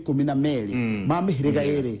marĩtwa 12 ma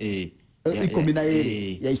mĩhĩrĩga ĩrĩ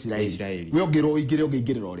 12 ya Isiraeli we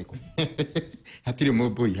ũngĩingĩrĩra ũrĩkũ hatirĩ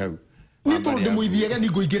mũmbũi hau nĩ tondũ ndĩmũithiega nĩ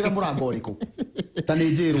ngũingĩrĩra mũrango ũrĩkũ ta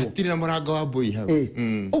nĩ njĩrwo hatirĩ na mũrango wa mbũi hau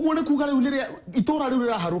ũguo nĩ kuuga rĩu rĩrĩa itũũra rĩu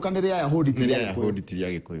rĩraharũka nĩ rĩa Ayahudi ti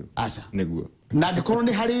rĩa Gĩkũyũ aca nĩguo na angĩkorwo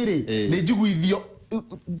nĩ harĩrĩ nĩ njiguithio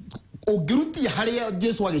ũngĩrutia harĩa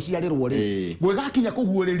Jesu agĩciarĩrwo rĩ gwĩgakinya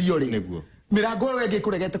kũguũrĩrio rĩ mĩrango ĩyo ĩngĩ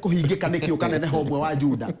kũregete kũhingĩka nĩkĩo kanene homwe wa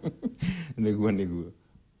Juda nĩguo nĩ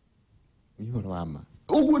ũhoro wa ma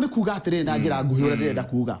ũguo nĩ kuuga atĩrĩ na njĩra nguhĩ ũrĩa ndĩrenda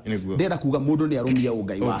kuuga mũndũ nĩ arũmia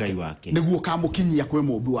ũngai wake nĩguo kamũkinyia kwĩ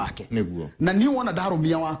mũmbi wake na niĩ wona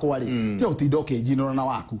ndarũmia wakwa rĩ tiga ũtinda ũkĩnjinũra na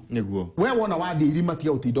waku we wona wathiĩ irima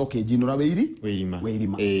tiga ũtinda ũkĩnjinũra wĩ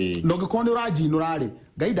irima na ũngĩkorwo nĩ ũranjinũra rĩ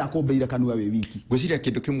Ngai ndakũmbeire kanua wĩ wiki ngwĩciria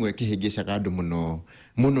kĩndũ kĩmwe kĩhĩngĩcaga andũ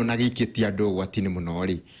mũno na gĩikĩtie andũ ũgwati-inĩ mũno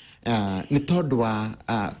rĩ nĩ tondũ wa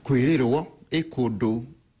kwĩrĩrwo kũndũ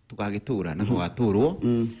tũgagĩtũra na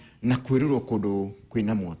tũgatũrwo na kwĩrĩrwo kũndũ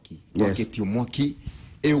kwĩna mwaki wakĩtio mwaki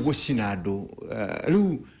ũgũcina andũ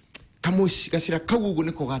rĩu gacira kau ũguo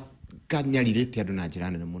nĩko kanyarirĩte andũ na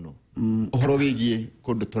njĩra nene mũno ũhoro wĩgiĩ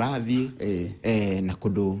kũndũ tũrathiĩ na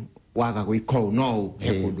kũndũ waga gwĩka ũũ no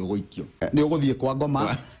he kũndũ gũikio nĩ ũgũthiĩ kwa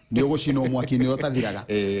ngoma nĩ ũgũcinwo mwaki-inĩ ũtathiraga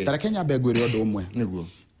tareke nyambe ngwĩre ũndũ ũmwe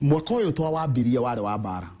mwaka ũyũ twawambirie warĩ wa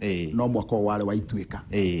mbara no mwaka ũyũ warĩ wa ituĩka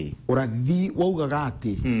ũrathi waugaga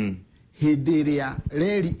atĩ hĩndĩ ĩrĩa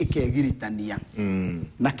reri ĩkegiritania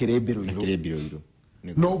na kĩrĩmbĩro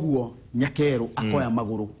noguo Nyakerũ akoya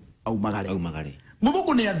magũrũ aumagare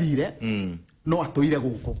mũthũngũ nĩ athire no atũire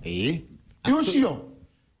gũkũ ũcio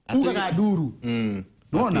ugaga nduru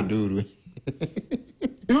nona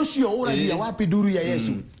ũcio ũragia wapi nduru ya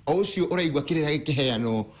Yesu ũcio ũraigua kĩrĩa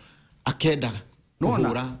gĩkĩheanwo akenda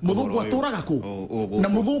nona mũthũngũ atũraga kũ na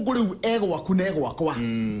mũthũngũ rĩu egwaku na egwakwa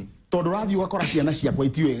tondũ rathiĩ ũgakora ciana ciakwa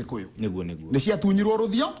itiũĩ Gĩkũyũ nĩ ciatunyirwo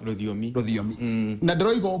rũthiomi na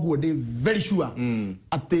ndĩroiga ũguo ndĩ very sure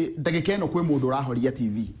atĩ ndagĩka ĩno kwĩ mũndũ ũrahoria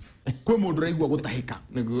TV kwĩ mũndũ ũraigua gũtahĩka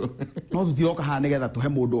no tũtiroka haha nĩgetha tũhe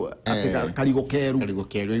mũndũ atĩ karigũ keru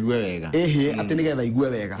igue wega atĩ nĩgetha igue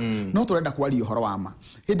wega no tũrenda kwaria ũhoro wa ma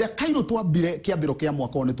hĩndĩ Kairũ twambire kĩambĩro kĩa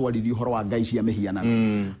mwaka ũyũ nĩ twaririe ũhoro wa ngai cia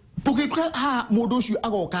mĩhianano tũgĩka mũndũ ũcio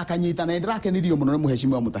agoka akanyita na ndĩrakenirio mũno nĩ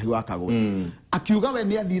mũhecimiwa Mũtahi wa Kagũrũ akiuga we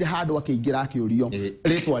nĩ athire handũ akĩingĩra akĩũrio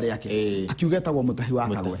rĩtwa rĩake akiuga etagwo Mũtahi wa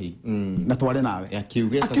Kagũrũ na twarĩ nawe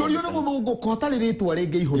akĩũrio nĩ mũthũngũ kotarĩ rĩtwa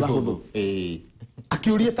rĩngĩ ihũthahũthũ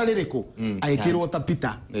akĩũria ta rĩrĩkũ agĩkĩrwo ta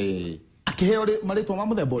Peter akĩheo marĩtwa ma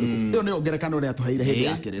mũthemba ũrĩkũ ĩyo nĩyo ngerekano ĩrĩa tũheire hĩndĩ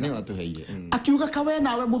ya kĩrĩra akiuga kawe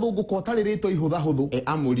nawe mũthũngũ kotarĩ rĩtwa ihũthahũthũ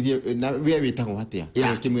amũririe na we wĩtagwo atĩa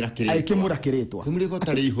agĩkĩmũra kĩrĩtwa akĩmũria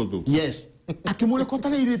kotarĩ ihũthũ yes akĩmũria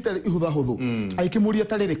kotarĩ rĩtwa ihũthahũthũ agĩkĩmũria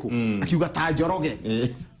ta rĩrĩkũ akiuga ta Njoroge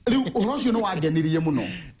rĩu ũhoro ũcio nĩ wangenirie mũno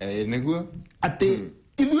nĩguo atĩ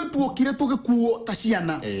ithuĩ tuokire tũgĩkuo ta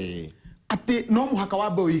ciana ati no muhaka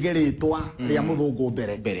wambe uige rĩtwa rĩa mũthũngũ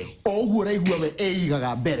mbere o ũguo raigua we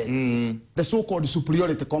eigaga mbere the so called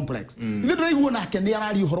superiority complex ithuĩ ndĩraigua nake nĩ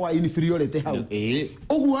araria ũhoro wa inferiority hau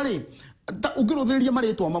ũguo rĩ ũngĩrũthĩrĩria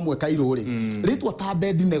marĩtwa mamwe Kairũ rĩ rĩtwa ta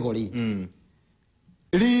Abedinego rĩ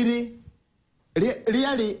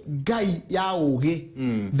rĩarĩ ngai ya ũgĩ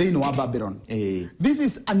thĩinĩ wa Babylon this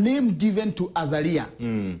is a name given to Azaria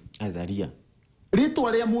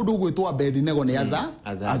rĩtwa rĩa mũndũ gwĩtwo Abedinego nĩ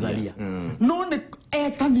Azaria no nĩ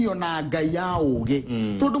etanio na ngai ya ũgĩ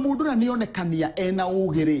tondũ mũndũ ũrĩa nĩonekania ena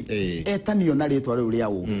ũgĩ rĩ etanio na rĩtwa rĩu rĩa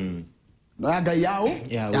ũgĩ no ngai ya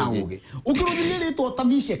ũgĩ ũngĩrũthĩrĩria rĩtwa ta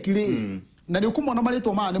Meshaki rĩ na ni ukumona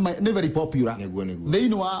maritwa ma ni very popular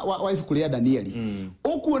theini wa ibuku ria Danieli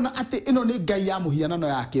ukuona ati ino ni ngai ya muhianano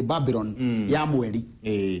yake Babylon ya mweri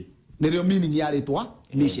nirio meaning ya ritwa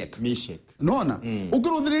Meshach nona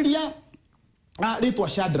ukiruthiriria ritwa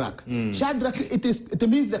Shadrach it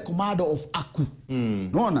means the commander of Aku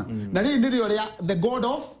nona na ri nirio ria the god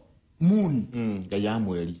of moon ngai ya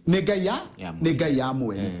mweri ni ngai ya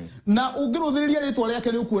mweri na ugiruthiriria ritwa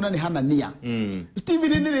riake ni ukuona ni Hanania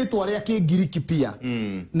Stephen ni ritwa riake Giriki pia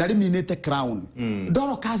na riminite crown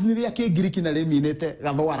Dorcas ni riake Giriki na riminite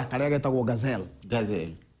gathwara karia getagwo gazelle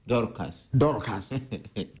Dorcas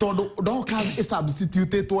tondo Dorcas is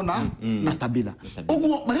substituted na Tabitha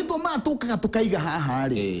uguo maritwa matukaga tukaiga haha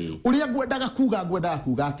ri uria ngwendaga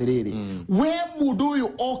kuga atiriri we mundu uyu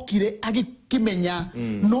okire agikimenya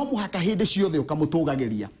no muhaka hindi ciothe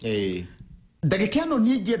ukamutugagiria ndagika no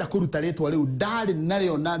ni ngenda kuruta ritwa riu ndari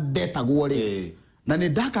nario na ndetagwo ri na ni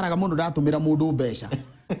ndakaraga muno ndatumira mundu mbeca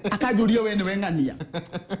akanjuria we ni wengania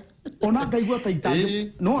ona ngaigua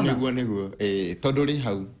taitaje nona niguo tondu ri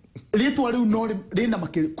hau ritwa riu no rina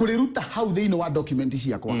makiri kuriruta hau thiini wa document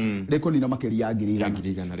ciakwa riko nina makiri ya ngiri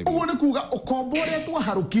uguo ni kuga ukombo ria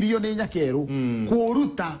twaharukirio ni nyakeru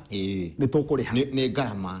kuruta ni tukuriha ni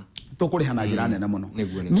ngarama tukuriha na njira nene muno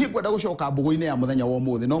nie ngwenda gucoka mbugu-ini ya muthenya wa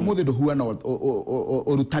umuthi no umuthi nduhuana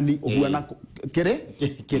urutani uhuana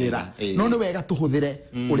kirira no ni wega tuhuthire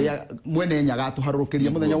uria mwene nyaga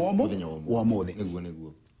tuharukiria muthenya wa umuthi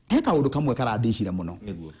niguo he kaundu kamwe karandicire muno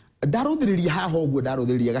ndaruthiriria haha uguo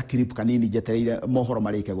ndaruthiriria ga clip kanini jetereire mohoro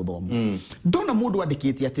marike guthoma ndona mundu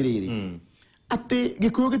andikite atiriri ati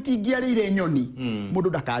gikuyu gitingiarire nyoni mundu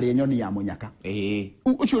ndakarie nyoni ya munyaka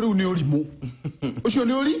ucio riu ni urimu ucio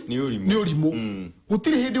ni urimu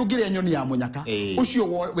gutire hindi ungiria nyoni ya munyaka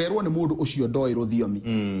ucio werwo ni mundu ucio ndoi ruthiomi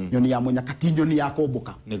nyoni ya munyaka ti nyoni ya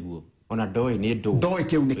kumbuka niguo ona ndoi ni ndoi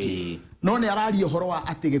kiu niki no ni araria uhoro wa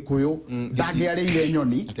ati gikuyu ndangiarire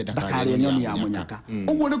nyoni ndakarie nyoni ya munyaka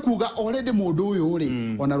uguo ni kuga already mundu uyu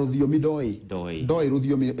ri ona ruthiomi ndoi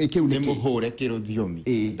ruthiomi kiu niki ni muhure kiruthiomi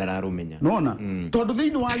ndararumenya nona tondu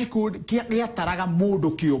thiini wa gikuyu giataraga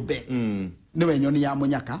mundu kiumbe niwe nyoni ya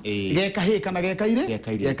munyaka gekahi kana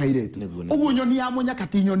gekairitu uguo nyoni ya munyaka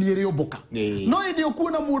ti nyoni iri umbuka no indi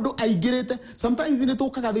ukuona mundu aingirite sometimes ni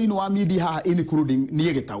tukaga thiini wa media haha including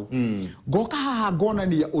nie gitau ngoka haha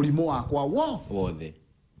ngonania urimu wakwa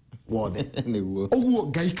wothe niguo uguo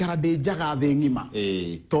ngaikara ndi njaga thi ngima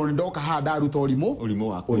tondu ndoka haha ndaruta urimu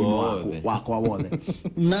wakwa wothe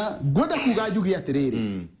na ngwenda kuga njugi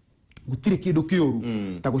atiriri gutire kindu kiuru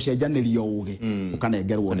ta gucenjaniria ugi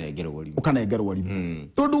ukanengerwo rimu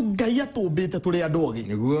tondu ngai atumbite turi andu ogi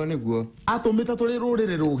niguo atumbite turi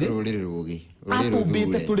ruriri rugi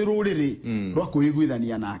atumbite turi ruriri rwa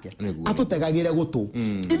kuiguithania nake atutegagire gutu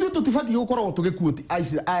ithu tutibati gukorwo tugikuoti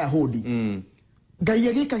aya hodi ngai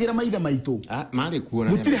agikagira maithe maitu mari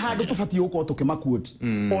kuona gutire handu tubati gukorwo tukimakuoti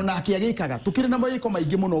ona akiagikaga tukire na maiko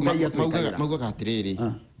maingi muno ngai atwikagira maugaga atiriri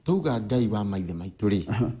tuga ngai wa maithe maitu ri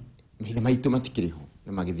maithe maitu matikiriho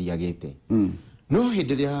ni magithiagite no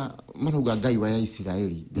hindi ria maruga ngai wa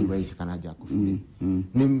Israeli ngai wa Isaka na Jacob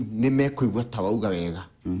ni mekuigwa tawauga wega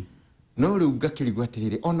no riu ngakirigwa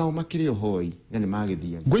atiriri ona o makiri hoi na ni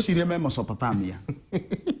magithiaga ngwiciria me Mesopotamia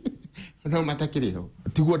no matakiriho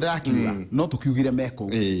tiguo ndakiuga no tukiugire meko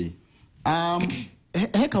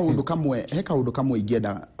he kaundu kamwe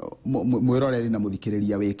ingenda mwiroreri na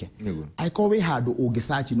muthikiriria wike aiko wi handu ungi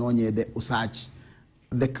search no nyende usearch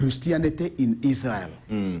the Christianity in Israel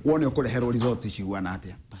wone ukureherwo results ciguana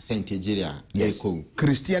atia percentage ria yeko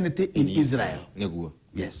Christianity in Israel niguo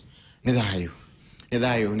yes ni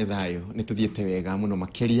thayo ni tuthiete wega muno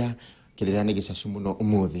makiria kirira ni gicacu muno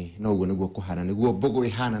umuthi no uguo niguo kuhana niguo mbogo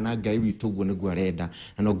ihana na ngai witu uguo niguo arenda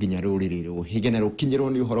na no nginya ruriri ruhige na rukinyirwo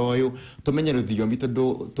ni uhoro uyu tumenye ruthiomi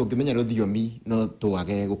tondu tungimenya ruthiomi no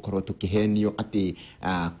tuage gukorwo tukihenio ati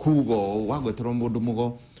kugo wagweterwo mundu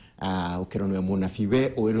mugo ukironwe munafi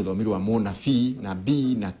we uwi ruthomi rwa munafi na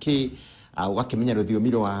b na k ugakimenya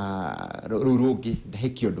ruthiomi rwa rurungi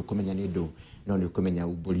ndahiki undu kumenya ni ndu no ni ukumenya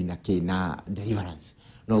uburi na k na deliverance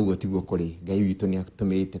no uguo tiguo kuri ngai witu ni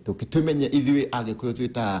atumite tukimenye ithui agikuyu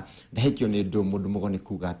twita ndahikio ni ndu mundu mugoni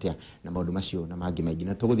kuga atia na maundu macio na mangi maingi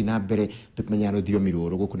na tuguthi na mbere tukimenya ruthiomi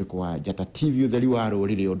ruru guku ni kwa Njata TV utheri wa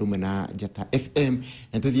ruriri undu na Njata FM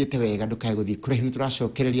na tuthiete wega ndukae guthii kuraihu ni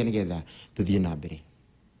turacokereria nigetha tuthie na mbere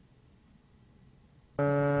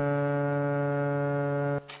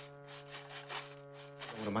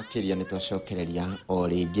makiria ni twacokereria o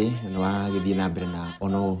ringi no agithie na mbere na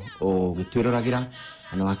ono gitwirораgira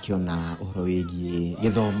no akiona uhoro wigie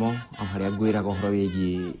githomo o haria ngwiraga uhoro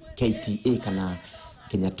wigie KTA kana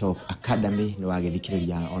Kenya Top Academy ni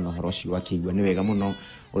wagithikiriria ona horo ucio wakigwa ni wega muno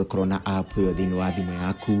ugikorwo na app yo thini wa thimu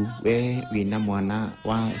yaku we wina mwana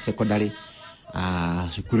wa secondary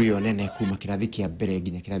cukuru yo nene kuma kirathi kia mbere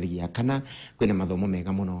nginya kirathi gia kana kwina mathomo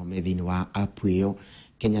mega muno me thini wa app yo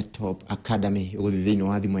Kenya Top Academy uguthi thini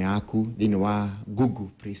wa thimu yaku thini wa Google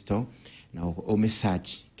Play Store na ume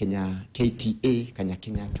search Kenya KTA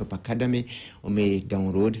Kenya Top Academy ume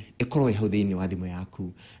download ikorwo hau thini wa thimu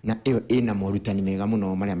yaku na iyo ina morutani mega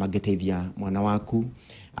muno maria mangeteithia mwana waku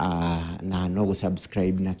na no go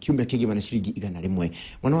subscribe na kiumbe kigima na ciringi 100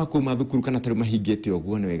 mwana waku mathukuru kana taru mahingite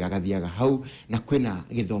oguo ni wega gathiaga hau na kwina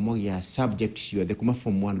githomo gia subject ciothe kuma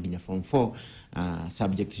form 1 nginya form 4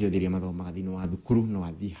 subject ciothe iria mathomaga thini wa thukuru no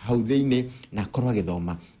athi hau thini na korwa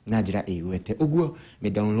githoma na njira igwete uguo me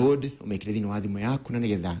download umekire thini wa thimu yaku na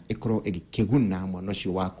nigetha ikorwo igikiguna mwana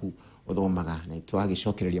ucio waku uthomaga na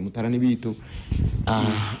twagicokereria mutarani witu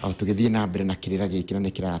au tugithie na mbere na kirira gikira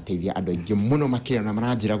ne kirateithia andu aingi muno makira na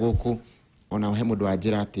maranjira guku ona he mundu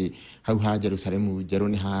anjira ati hau ha Jerusalemu jeru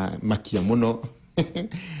ni ha makia muno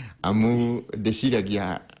amu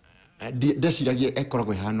ndeciragia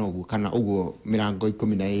ekoragwo hana uguo kana uguo mirango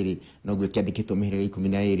 12 no guo kiandikitwo mihire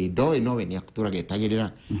 12 ndoi nowe ni akutura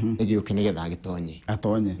getagirira nigioke nigetha agitonye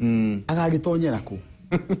agagitonyera ku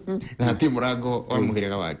na ti murango wa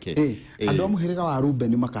muhirega wake andu muhirega wa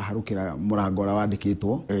Ruben makaharukira murango ora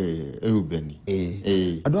wandikitwo Ruben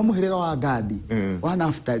andu muhirega wa Gadi wa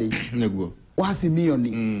Naftali niguo wa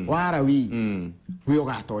Simeoni wa Lawi we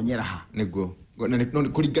ugatonyera ha niguo no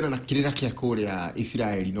kuringana na kirira kia kuria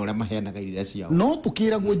Israeli no ria maheanaga iria ciao no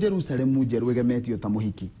tukiragwo Jerusalemu jeru egemetio ta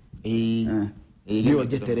muhiki niyo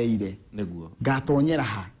jetereire niguo ngatonyera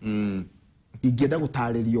ha ingenda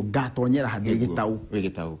gutaririo ngatonyera ha ndigitau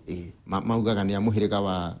maugaga ni amuhiriga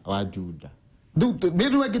wa Juda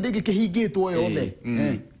mindu wengi ndingikihingitwo yothe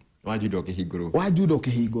wa Juda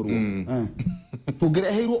ukihingurwo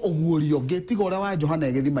tungireheirwo uguurio ngi tiga uria wa Johana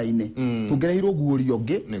egithimaine tungireheirwo uguurio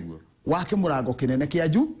ngi niguo wake murango kinene kia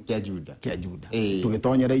Juda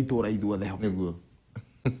tugitonyera itura ithuothe ho niguo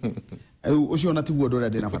ucio na tiguo ndore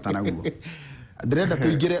ndina bata naguo ndirenda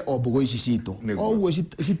tuingire o mbugo ici citu oguo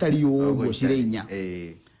citari uguo cire inya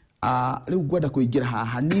riu ngwenda kuingira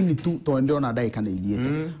haha nini tu to ndona ndagika ni ithiete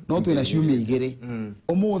no twina ciumia igiri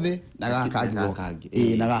umuthi na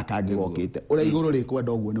gaka ngigokite uria iguru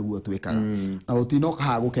rikwenda uguo niguo twikaga na utinoka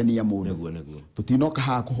ha gukenia mundu tutinoka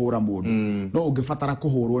ha kuhura mundu no ungibatara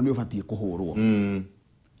kuhurwo ni ubatie kuhurwo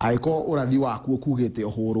aiko urathi waku ukugite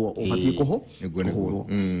uhurwo ubatie kuhurwo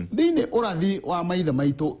thini urathi wa maithe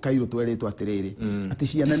maitu Kairo tweretwo atiriri ati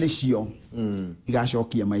ciana nicio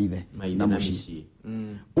igacokia maithe na muci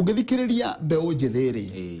ugithikiriria mbeu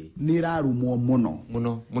njithiri ni irarumwo muno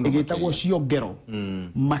igitagwo ciongero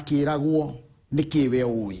makiragwo nikiwe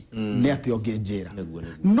uwi ni ati ongenjera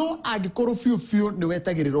no agikorwo fiu ni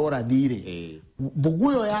wetagirira urathire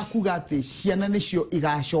mbugu yo yaku gati ciana nicio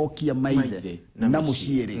igacokia maithe na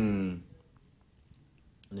muciiri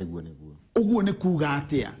niguo uguo ni kuga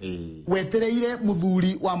atia wetereire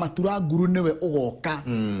muthuri wa matura nguru niwe ugoka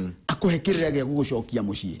akuhekirira ge gugucokia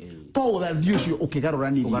mucii to uthathi ucio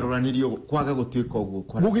ukigaruranirio kwaga gutwika uguo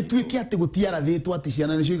gugitwike ati gutiarathitwo ati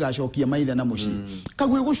ciana nicio igacokia maithe na mucii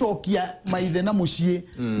kagwe gucokia maithe na mucii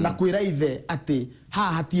na kwira ithe ati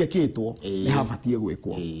ha hatiekitwo ni habatie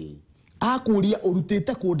gwikwo akuria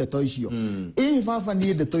urutite ku ndeto icio baba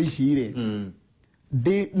ni ndeto ici ri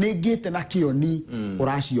ningite na kioni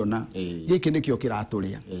uraciona giki nikio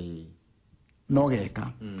kiraturia no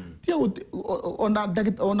geka ti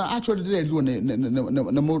ona actually ndirerirwo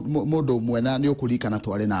ne mundu mwena ni ukurikana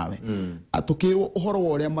tware nawe atukirwo uhoro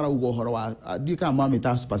wa uria marauga uhoro wa ndika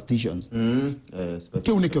mamita superstitions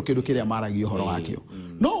kiu nikio kindu kiria maragi uhoro wakio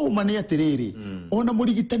no umani atiriri ona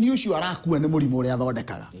murigitani ucio arakua ni murimu uria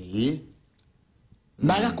athondekaga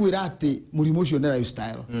na agakwira ati murimu ucio ni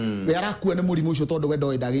lifestyle we arakua ni murimu ucio tondu we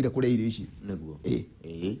ndoi ndagire kuria irio ici niguo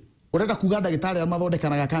urenda kuga ndagitari aria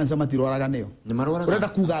mathondekanaga cancer matirwaraga nio urenda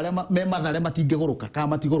kuga aria me mathare matingiguruka ka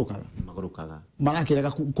matigurukaga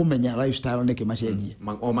magakirega kumenya lifestyle niki macenjie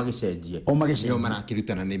magicenjie nio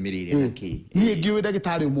marakirutana ni mirire niki ni ngiwe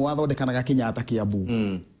ndagitari umwe wathondekanaga Kinyata Kiambu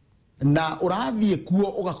na urathie kuo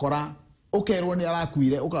ugakora ukerwo ni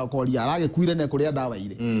arakuire ugakoria aragikuire ne kuria ndawa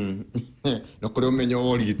ire na kuria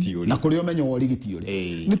umenyo origiti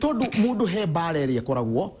uri ni tondu mundu he bareri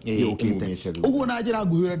akoragwo yukite uguo na njira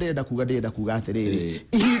nguhire ndenda kuga atiriri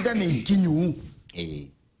ihinda ni ikinyu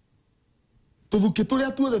tuthuki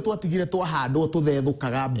turia tuothe twatigire twahandwo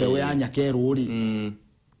tuthethukaga mbeu ya nyakeru ri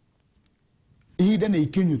ihinda ni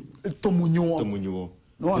ikinyu tumunywo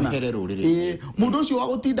nona mundu ucio wa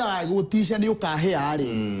gutinda gutisha ni ukahia ri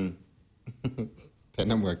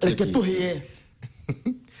Hena mwaki. Reke tuhie.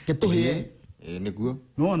 Ke tuhie. Niguo.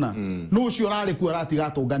 Nona. No ucio rari ku aratiga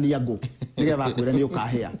atungania ngo. Nigetha kwira ni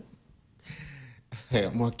ukahia.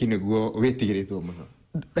 Mwaki niguo witigiritwo muno.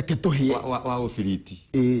 Reke tuhie. Wa ofiriti.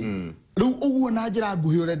 Riu uguo na njira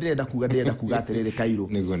nguhi ure ndirenda kuga atiriri Kairo.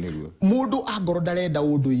 Niguo. Mundu angoro ndarenda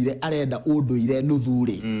unduire arenda unduire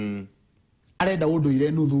nuthure. Arenda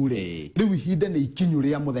unduire nuthure. Riu ihinda ni ikinyu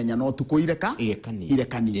ria muthenya no tukuireka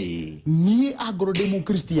irekanie. Nie angoro ndi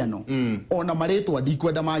Múkristiano. Ona maritwa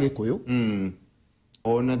ndikwenda magikuyu.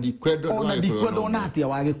 Ona ndikwenda ona atia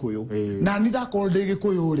wa gikuyu. Na ni ndakorwo ndi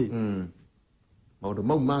gikuyu ri. Maundu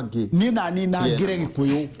mau mangi ni na ngire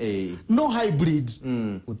gikuyu. No hybrid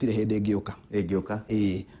utire hindi ngiuka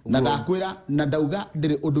na ndakwira na ndauga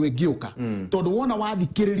ndiri undu ngiuka tondu wona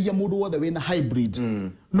wathikiriria mundu wothe wina hybrid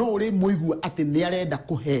no uri muigua ati ni arenda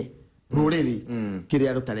kuhe ruriri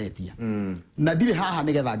kiria rutaretia na ndire haha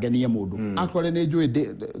nigetha ngenie mundu akware ni njui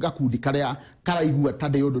gakundi karia karaigua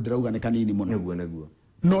tande undu ndirauga ni kanini muno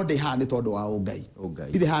no ndi haha ni tondu wa ungai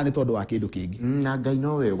ndi haha ni tondu wa kindu kingi na ngai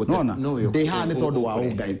no we ndi haha ni tondu wa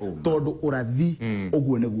ungai tondu urathi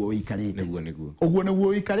uguo niguo wikarite uguo niguo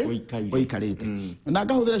wikarite na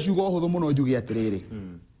ngahuthira ciugo huthu muno njugi atiriri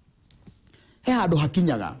he handu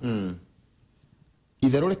hakinyaga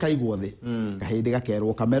itheru rikaigwo thi kahindi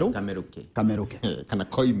gakerwo kameruke kana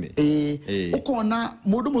koime ukona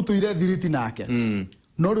mundu mutuire thiriti nake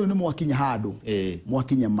no riu ni mwakinya handu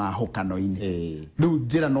mwakinya mahokano-ini riu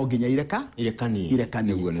njira no nginya irekanie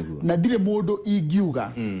na ndire mundu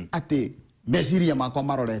ingiuga ati meciria makwa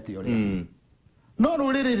marorete uria no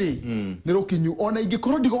ruriri ni rukinyu ona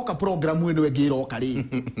ingikorwo ndigoka program ino ngiroka ri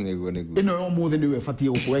ino yo muthi ni we fatie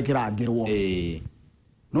gukwekera ngirwo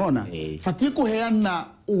nona fatie kuheana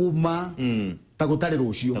uma ta gutari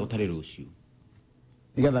rucio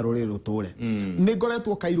nigetha ruriri ruture ni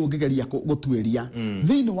ngoretwo Kairo ngigeria gutweria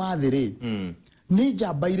thiini wa thiri ni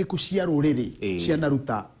njamba iriku cia ruriri cia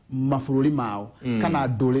naruta mabururi mao kana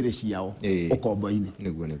nduriri ciao ukombo-ini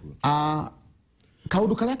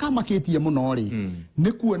kaundu karia kamakitie muno ri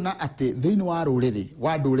ni kuona ati thiini wa ruriri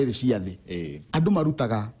wa nduriri cia thi andu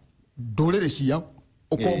marutaga nduriri ciao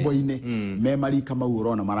ukombo-ini me marika mau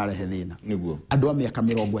urona mararehe thina andu a miaka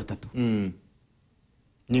 30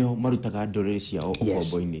 nio marutaga ndoreri ciao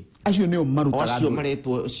ukombo-ini acio nio marutaga acio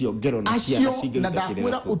maretwo cio ngero na ciana na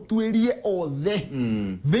ndakwira utwirie othe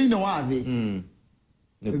thiini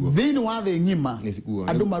wa thi ngima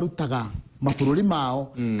andu marutaga mabururi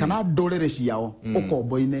mao kana ndoreri ciao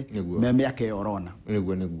ukombo-ini me miaka yorona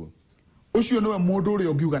niguo ucio niwe mundu uria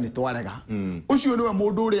ungiuga ni twarega ucio niwe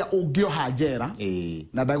mundu uria ungioha njera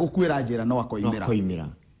na ndagukwira njera no akoimira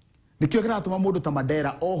nikio kiratuma mundu ta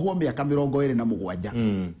Mandela ohwo miaka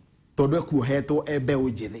 27 tondu ekuohetwo mbeu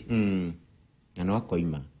njithi na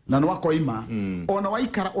no akoima ona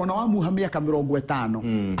waikara ona wamuha miaka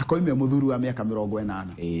 50 akoimia muthuri wa miaka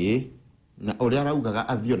 80 na uria araugaga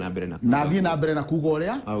athio na mbere na mbere na kuga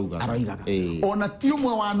uria araugaga ona ti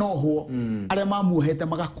umwe wa nohwo aria mamuhete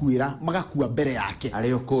magakua mbere yake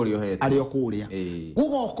ario kuria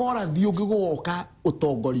gugokora thio ngigoka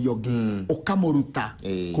utongorio ngi ukamuruta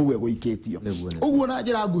kuwe guikitio uguo na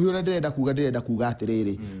njira nguhi uria ndirenda kuga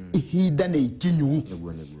atiriri ihinda ni ikinyu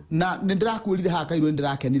na ndirakwirire ha Kairo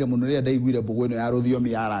ndirakenire muno ria ndaiguire mbugu ino ya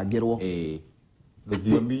ruthiomi yarangirwo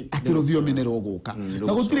ati ruthiomi ni ruguka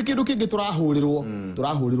na gutire kindu kingi turahurirwo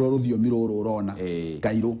ruthiomi ruru urona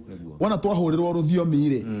Kairo wona twahurirwo ruthiomi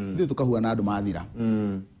ri thi tukahua na andu mathira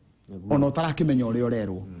ona utarakimenya uria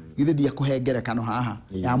urerwo githe ndia kuhengerekano haha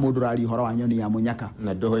ya mundu rari horo wa nyoni ya munyaka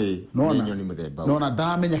na ndoi nyoni muthemba nona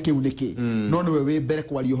ndamenya kiu niki no niwe wi mbere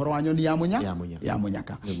kwari horo wa nyoni ya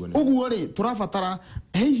munyaka uguo ri turabatara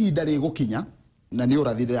he ihinda ri gukinya na ni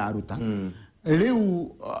urathire aruta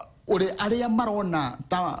riu ore aria marona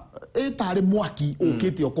ta etari mwaki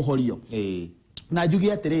ukitio kuhorio na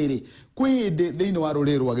njugi atiriri kwi hindi thiini wa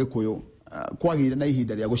ruriri rwa gikuyu kwagire na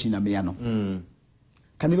ihinda ria gucina miano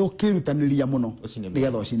kanitha ukirutaniria muno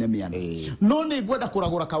nigetha ucine miano no ni ngwenda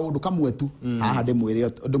kuragura kaundu kamwe tu haha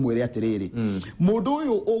ndimwire atiriri mundu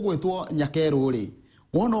uyu ugwitwo Nyakeru ri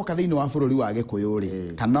wona oka thiini wa bururi wa gikuyu ri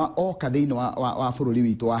kana oka thiini wa bururi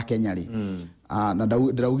witu wa Kenya ri na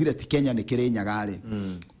ndiraugire ti Kenya ni Kirinyaga ri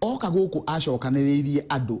oka guku acokaniririe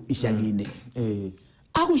andu icagi-ini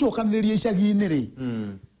agucokaniririe icagi-ini ri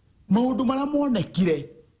maundu maria monekire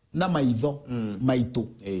na maitho maitu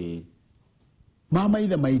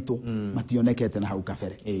maithe maitu mationekete na hau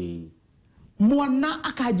kabere mwana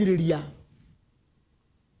akanjiriria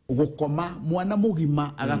gukoma mwana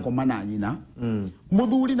mugima agakoma na nyina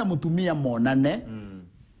muthuri na mutumia monane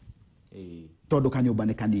tondu kanyumba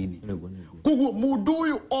ni kanini kuguo mundu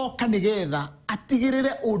uyu oka nigetha atigirire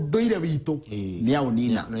unduire witu ni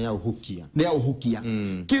aunina ni auhukia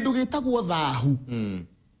kindu gitagwo thahu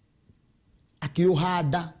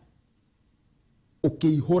akiuhanda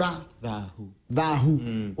ukihura thahu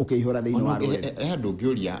ukihura thiini wa rwere andu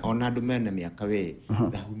ngiuria ona andu mena miaka we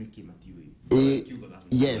thahu ni kimatiwe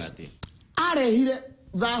yes arehire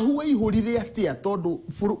thahu waihurire atia tondu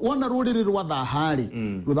wona ruriri rwa thahari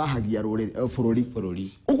ruthahagia ruriri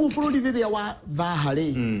bururi uguo bururi riria wa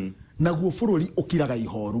thahari naguo bururi ukiraga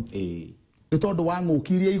ihoru ni tondu wa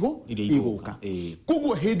ngukirie iguka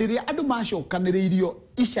kuguo hindi ria andu macokaniriirio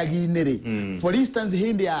icagi-ini ri for instance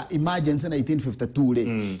hindi ya emergency 1952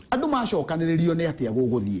 ri andu macokaniriirio ni atia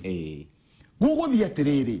guguthie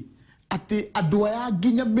atiriri ati andu aya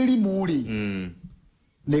nginya mirimu ri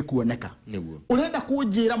ne kuoneka urenda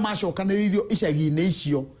kunjira macokaniriirio icagi-ini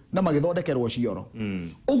icio na magithondekerwo cioro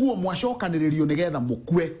uguo mwacokaniriirio nigetha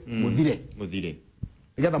mukue muthire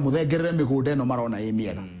nigetha muthengerere migunda ino marona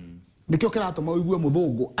imiega nikio kiratuma uigue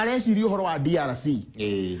muthungu areciria uhoro wa DRC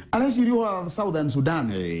areciria uhoro wa Southern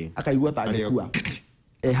Sudan akaigua ta angikua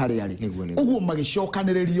hari ari uguo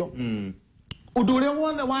magicokaniriirio undu uria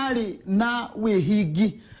wothe wari na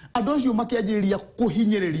wihingi andu acio makianjiriria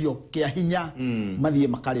kuhinyiririo kia hinya mathie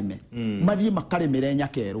makarimire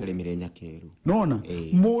nyakeru nona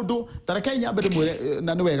mundu tareke nyambe ndimwire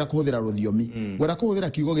na ni wega kuhuthira ruthiomi wera kuhuthira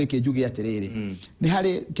kiugo giki njuge atiriri ni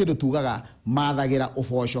hari kindu tugaga mathagira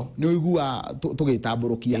uboco ni uigua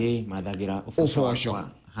tugitamburukia mathagira uboco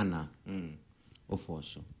hana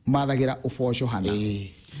uboco mathagira uboco hana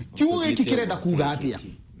kiugo giki kirenda kuga atia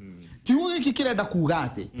kiugo giki kirenda kuga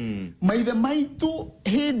ati maithe maitu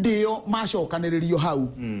hindi yo macokaniririo hau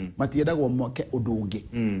matiendagwo moke undu ungi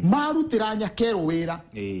marutira nyakero wira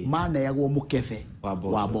maneagwo mukebe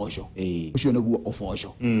wa boco ucio niguo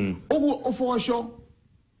uboco uguo uboco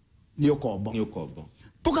ni ukombo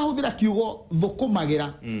tukahuthira kiugo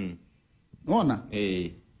thukumagira wona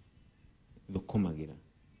thukumagira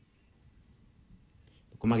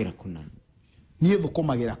kuna ni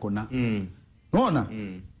thukumagira kuna wona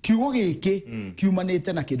kiugo giki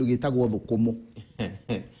kiumanite na kindu gitagwo thukumu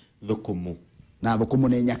na thukumu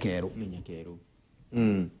ni nyakeru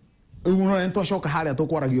uguo no ntocoka haria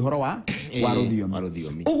tukwaragia uhoro wa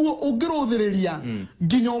ruthiomi uguo ungiruthiriria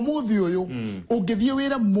nginya umuthi uyu ungithie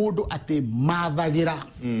wira mundu ati mathagira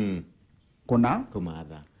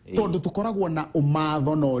kumatha tondu tukoragwo na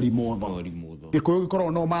umatho no rimutho gikuyu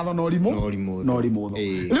gikoragwo na umatho no rimutho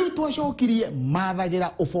riu twacokirie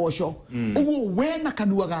mathagira uboco uguo we na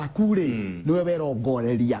kanua gaku ri niwe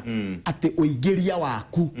werongoreria ati uingiria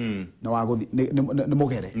waku na waguthi ni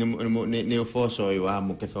mugere ni uboco uyu wa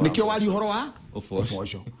mukebe nikio wari uhoro wa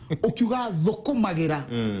uboco ukiuga thukumagira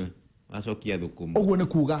acokia thukumu uguo ni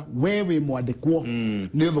kuga wewe mwandikwo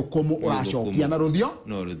ni thukumu uracokia na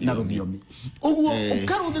ruthiomi uguo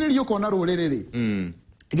ukaruthiririo kona ruriri ri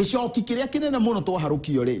gicoki kiria kinene muno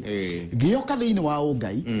twaharukio ri gioka thiini wa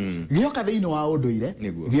ungai gioka thiini wa unduire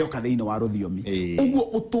gioka thiini wa ruthiomi uguo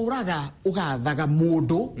uturaga ugathaga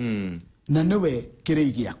mundu na niwe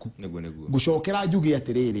kirei giaku gucokera njugi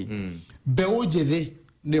atiriri mbeu njithi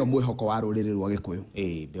nio mwihoko wa ruriri rwa gikuyu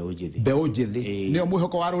mbeu njithi nio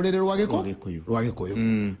mwihoko wa ruriri rwa gikuyu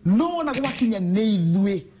no na gwakinya ni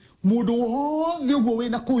ithue mundu wothe uguo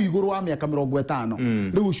wina ku iguru wa miaka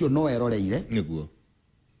 50 riu ucio no eroreire niguo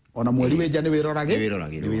ona mweri wenja ni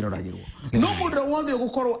wiroragirwo no mundu wothe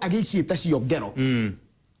ugukorwo agiciita cio ngero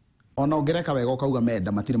ona ongereka wega ukauga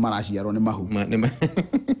menda matiri maraciarwo ni mahu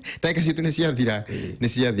taika citu ni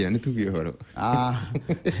ciathira ni tugie horo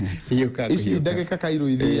ici ndagika kairu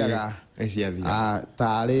ithiaga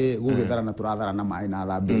tari gugithara na turathara na mai na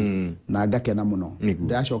thambi na ngakena muno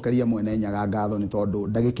ndacokeria mwene nyaga ngatho ni tondu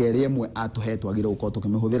ndagika iri imwe atuhetwo agire gukorwo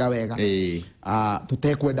tukimihuthira wega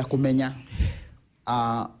tutekwenda kumenya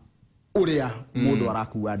uria mundu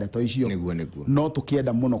arakuwa ndeto icio no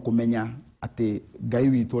tukienda muno kumenya ati Ngai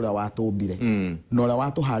witu uria watumbire no uria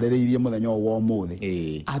watuhaririirie muthenya wa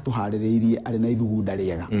umuthi atuhaririirie ari na ithugunda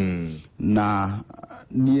riega na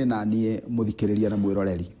nie muthikiriria na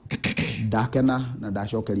mwiroreri ndakena na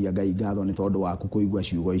ndacokeria Ngai ngatho ni tondu waku kuigua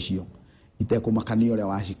ciugo icio itekumakania uria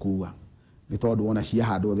wacikuwa ni tondu wona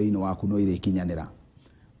ciahandwo thiini waku no irikinyanira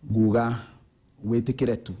nguga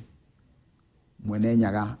witikire tu mwene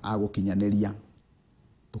nyaga agukinyaniria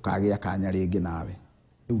tukagia kanya ringi nawe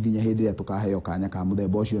nginya hindi ria tukaheo kanya ka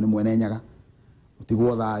muthemba ucio ni mwene nyaga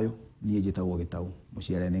utigwo thayo nie njitagwo gitau.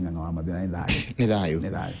 muciare ni ng'ang'a wa mathina ni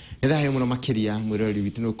thayo muno makiria mwirori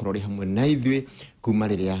witu no kurori hamwe na ithui kuma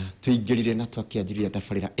riria tuingirire na twakianjiriria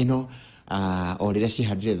tabarira ino o riria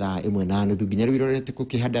cihandire thaa imwe na nuthu nginya riu irorete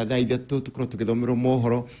kukihanda thaa ithatu tukorwo tugithomerwo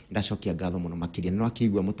mohoro ndacokia ngatho muno makiria no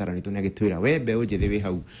akigua mutarani tu ni agitwira we mbeũ njithi wi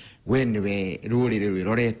hau we niwe rurire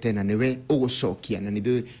rwirorete na niwe ugucokia na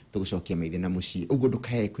nithu tugucokia maithe na mucii uguo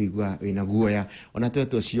ndukae kuigua wina guoya ona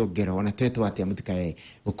twetwo ciongero ona twetwo atia mutikae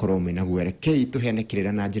gukorwo mwina guoya rekei tuheane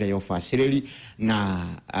kirira na njira ya ubaciriri na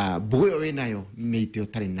mbuyo winayo mĩitĩ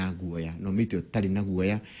ũtarĩ na guoya no mĩitĩ ũtarĩ na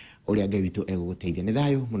guoya uria Ngai witu egũgũteithia ni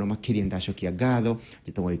thayo muno makiria ndacokia ngatho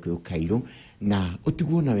njĩtagwo Gĩkũyũ Kairũ na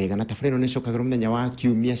ũtigwo na wega na tabarĩra ĩno nĩcokagĩrwo mũthenya wa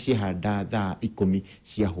kiumia ciahanda thaa 10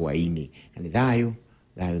 cia hwaĩ-inĩ na ni thayo